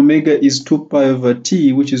frequency omega is 2 pi over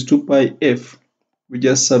t, which is 2 pi f. We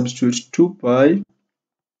just substitute 2 pi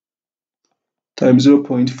times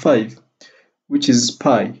 0.5, which is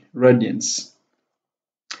pi radians.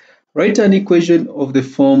 Write an equation of the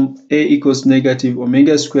form A equals negative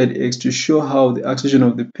omega squared x to show how the acceleration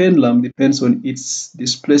of the pendulum depends on its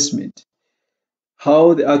displacement.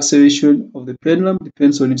 How the acceleration of the pendulum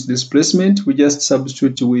depends on its displacement, we just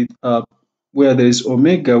substitute with where there is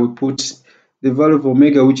omega, we put the value of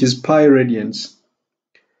omega, which is pi radians.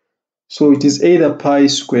 So it is either pi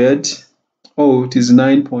squared or it is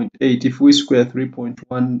 9.8 if we square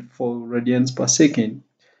 3.14 radians per second.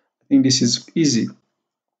 I think this is easy.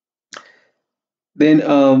 Then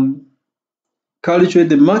calculate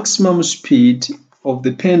the maximum speed of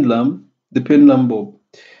the pendulum bob.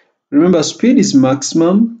 Remember, speed is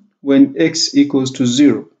maximum when x equals to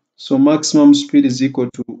 0. So maximum speed is equal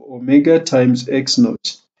to omega times x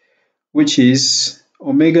naught, which is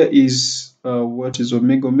omega is what is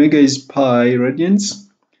omega? Omega is pi radians,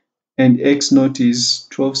 and x naught is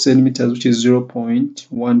 12 centimeters, which is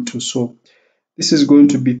 0.12. So this is going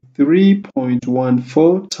to be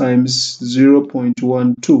 3.14 times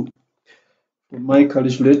 0.12. For my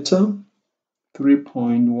calculator,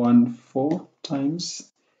 3.14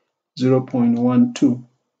 times 0.12.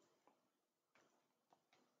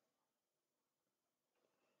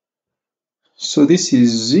 So this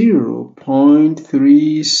is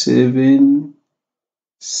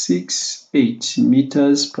 0.3768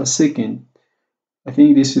 meters per second. I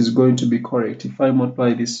think this is going to be correct. If I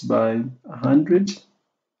multiply this by 100, it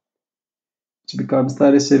becomes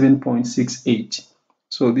 37.68.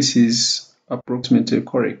 So this is approximately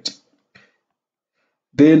correct.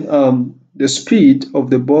 Then the speed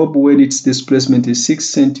of the bulb when its displacement is 6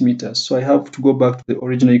 centimeters. So I have to go back to the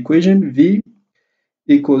original equation. V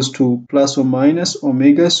equals to plus or minus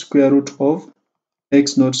omega square root of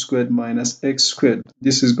x naught squared minus x squared.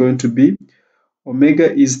 This is going to be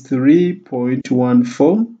omega is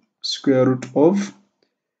 3.14 square root of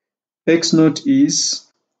x naught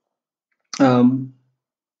is I'll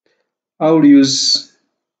use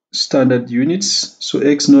standard units. So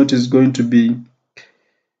x naught is going to be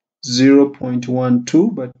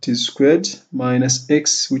 0.12, but it is squared, minus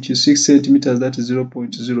x, which is 6 centimeters, that is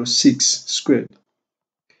 0.06 squared.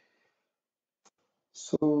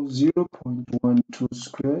 So 0.12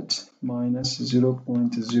 squared minus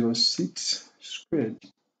 0.06 squared,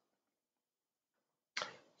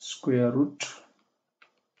 square root,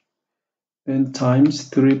 then times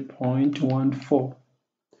 3.14.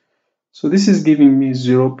 So this is giving me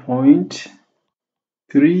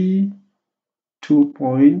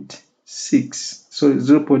 0.32.6. So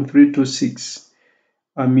 0.326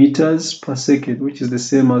 meters per second, which is the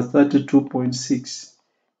same as 32.6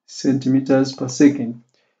 centimeters per second.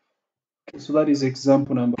 Okay, so that is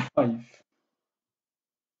example number 5.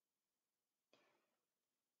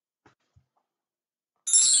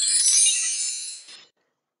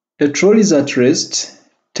 A trolley is at rest,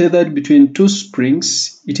 tethered between two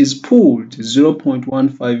springs. It is pulled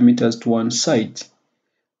 0.15 meters to one side,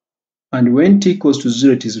 and when t equals to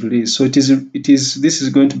 0, it is released. So this is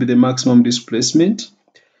going to be the maximum displacement.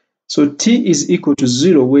 So t is equal to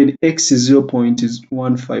 0 when x is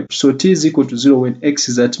 0.15. So t is equal to 0 when x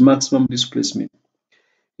is at maximum displacement.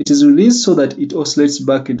 It is released so that it oscillates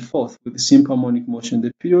back and forth with the simple harmonic motion.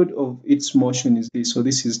 The period of its motion is this. So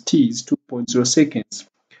this is t is 2.0 seconds.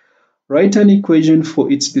 Write an equation for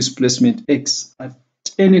its displacement x at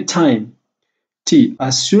any time t,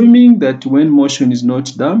 assuming that when motion is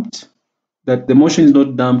not damped, that the motion is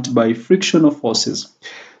not damped by frictional forces.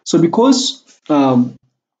 So because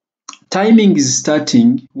timing is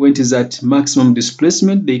starting when it is at maximum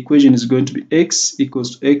displacement, the equation is going to be x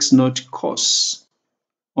equals to x naught cos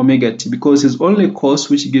omega t, because it's only cos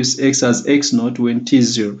which gives x as x naught when t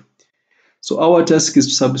is 0. So our task is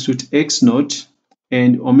to substitute x naught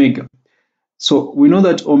and omega. So we know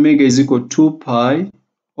that omega is equal to 2 pi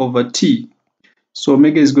over t. So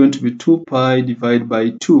omega is going to be 2 pi divided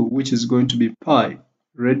by 2, which is going to be pi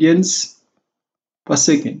radians per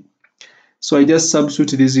second. So I just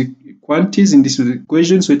substitute these quantities in this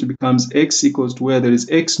equation, so it becomes x equals to, where there is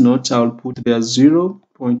x naught, I'll put there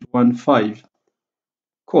 0.15.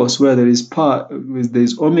 Cos, where there is pi, where there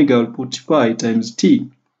is omega, I'll put pi times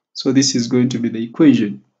t. So this is going to be the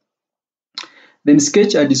equation. Then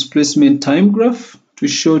sketch a displacement time graph to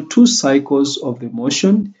show two cycles of the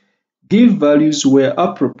motion. Give values where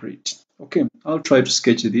appropriate. Okay, I'll try to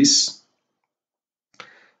sketch this.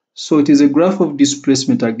 So it is a graph of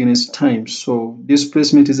displacement against time. So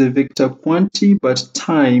displacement is a vector quantity, but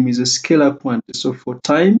time is a scalar quantity. So for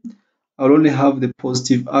time, I'll only have the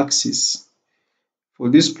positive axis. For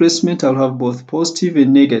displacement, I'll have both positive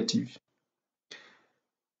and negative.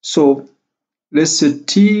 So let's say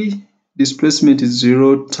t displacement is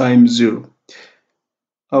 0 times 0.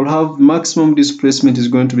 I'll have maximum displacement is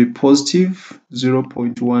going to be positive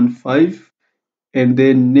 0.15 and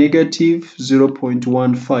then negative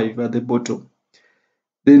 0.15 at the bottom.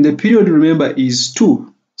 Then the period, remember, is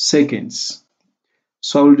 2 seconds.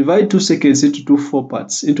 So I will divide 2 seconds into four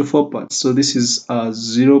parts. So this is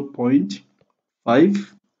 0.5.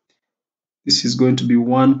 This is going to be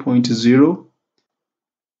 1.0,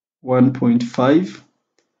 1.5,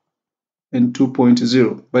 and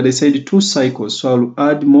 2.0. But I said 2 cycles, so I'll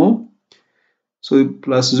add more. So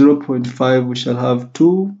plus 0.5, we shall have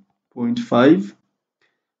 2.5.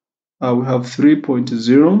 We have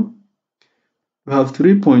 3.0. We have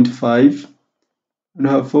 3.5. And we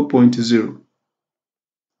have 4.0.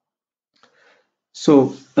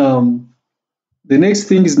 So the next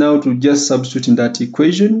thing is now to just substitute in that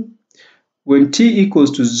equation. When t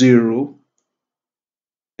equals to 0,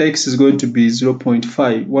 x is going to be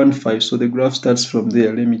 0.515. So the graph starts from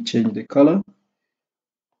there. Let me change the color.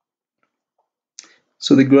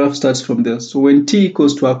 So the graph starts from there. So when t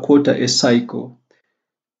equals to a quarter a cycle,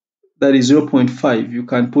 that is 0.5, you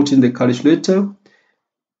can put in the calculator.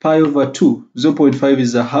 Pi over 2, 0.5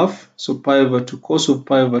 is a half, so pi over 2, cos of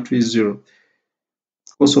pi over 2 is 0.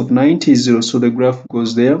 Cos of 90 is 0, so the graph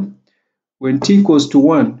goes there. When t equals to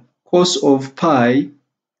 1, cos of pi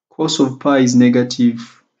is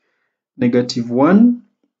negative 1.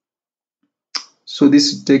 So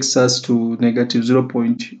this takes us to negative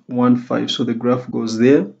 0.15, so the graph goes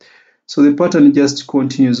there. So the pattern just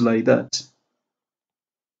continues like that.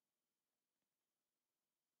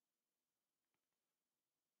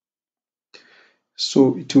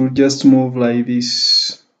 So it will just move like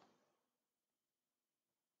this.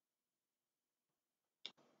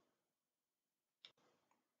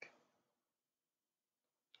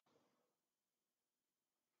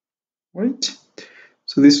 Right?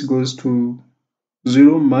 So this goes to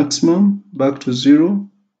 0, maximum, back to 0,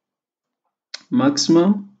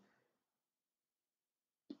 maximum,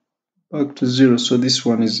 back to 0. So this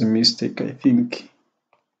one is a mistake, I think.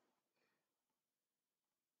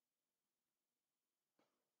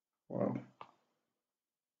 Wow.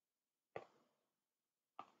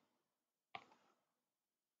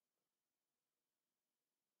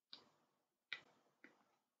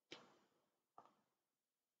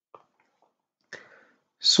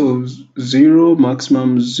 So 0,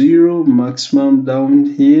 maximum down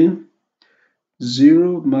here,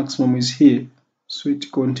 0, maximum is here. So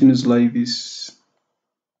it continues like this.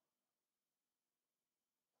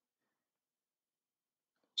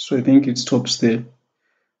 So I think it stops there.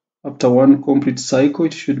 After one complete cycle,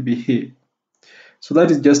 it should be here. So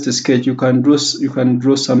that is just a sketch. You can draw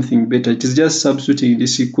something better. It is just substituting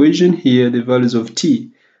this equation here, the values of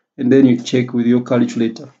t, and then you check with your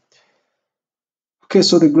calculator. Okay,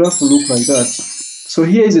 so the graph will look like that. So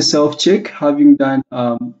here is a self-check. Having done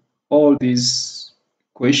all these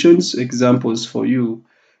questions, examples for you,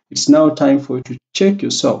 it's now time for you to check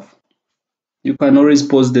yourself. You can always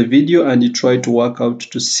pause the video and you try to work out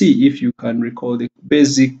to see if you can recall the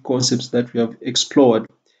basic concepts that we have explored.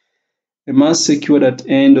 A mass secured at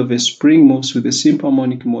end of a spring moves with a simple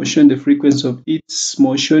harmonic motion. The frequency of its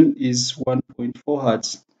motion is 1.4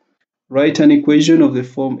 Hz. Write an equation of the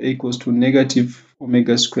form A equals to negative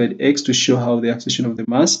omega squared x to show how the acceleration of the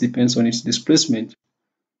mass depends on its displacement.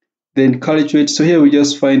 Then calculate, so here we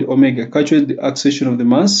just find omega. Calculate the acceleration of the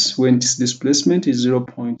mass when its displacement is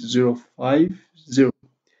 0.050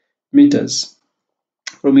 meters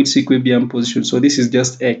from its equilibrium position. So this is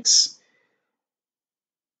just x.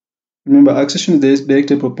 Remember, acceleration is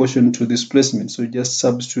directly proportional to displacement, so just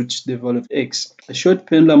substitute the value of x. A short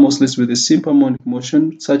pendulum oscillates with a simple harmonic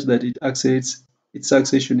motion such that it accelerates. Its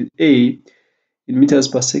acceleration A in meters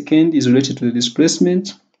per second is related to the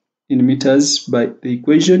displacement in meters by the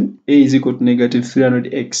equation A is equal to negative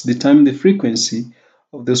 300x. Determine the frequency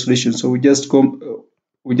of the oscillation. So we just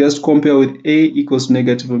compare with A equals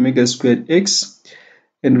negative omega squared x,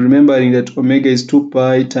 and remembering that omega is 2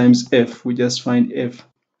 pi times f, we just find f.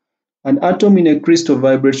 An atom in a crystal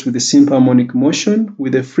vibrates with a simple harmonic motion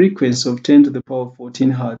with a frequency of 10 to the power of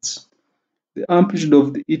 14 Hz. The amplitude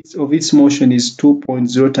of its motion is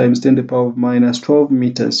 2.0 times 10 to the power of minus 12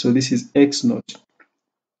 meters. So this is x naught.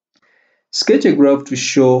 Sketch a graph to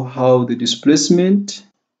show how the displacement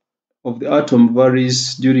of the atom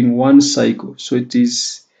varies during one cycle. So it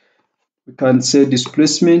is, we can say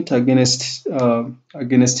displacement against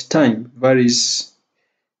time varies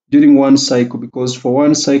during one cycle, because for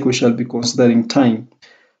one cycle we shall be considering time.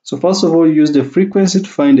 So first of all, use the frequency to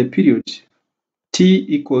find a period. T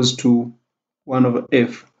equals to 1 over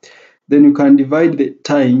f. Then you can divide the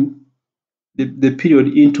time, the period,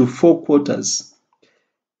 into 4 quarters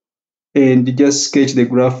and just sketch the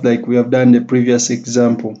graph like we have done in the previous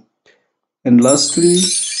example. And lastly,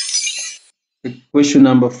 question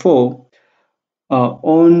number 4,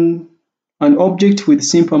 on an object with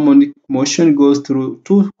simple harmonic motion goes through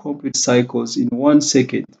 2 complete cycles in 1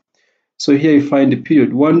 second. So here you find the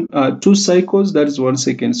period. 2 cycles, that is 1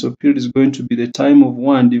 second. So period is going to be the time of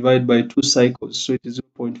 1 divided by 2 cycles. So it is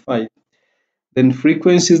 0.5. Then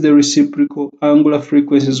frequency is the reciprocal. Angular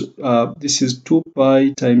frequencies, this is 2 pi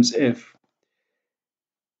times f.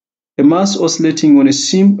 A mass oscillating on a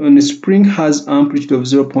spring has amplitude of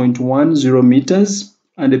 0.10 meters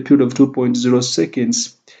and a period of 2.0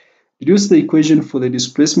 seconds. Deduce the equation for the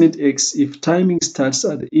displacement x if timing starts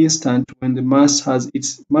at the instant when the mass has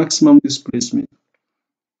its maximum displacement.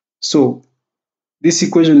 So This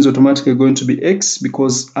equation is automatically going to be x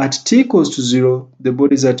because at t equals to 0, the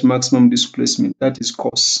body is at maximum displacement, that is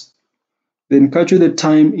cos. Then calculate the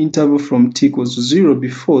time interval from t equals to 0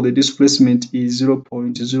 before the displacement is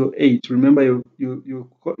 0.08. Remember,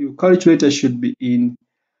 your calculator should be in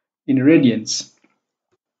radians.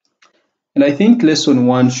 And I think lesson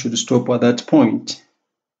 1 should stop at that point.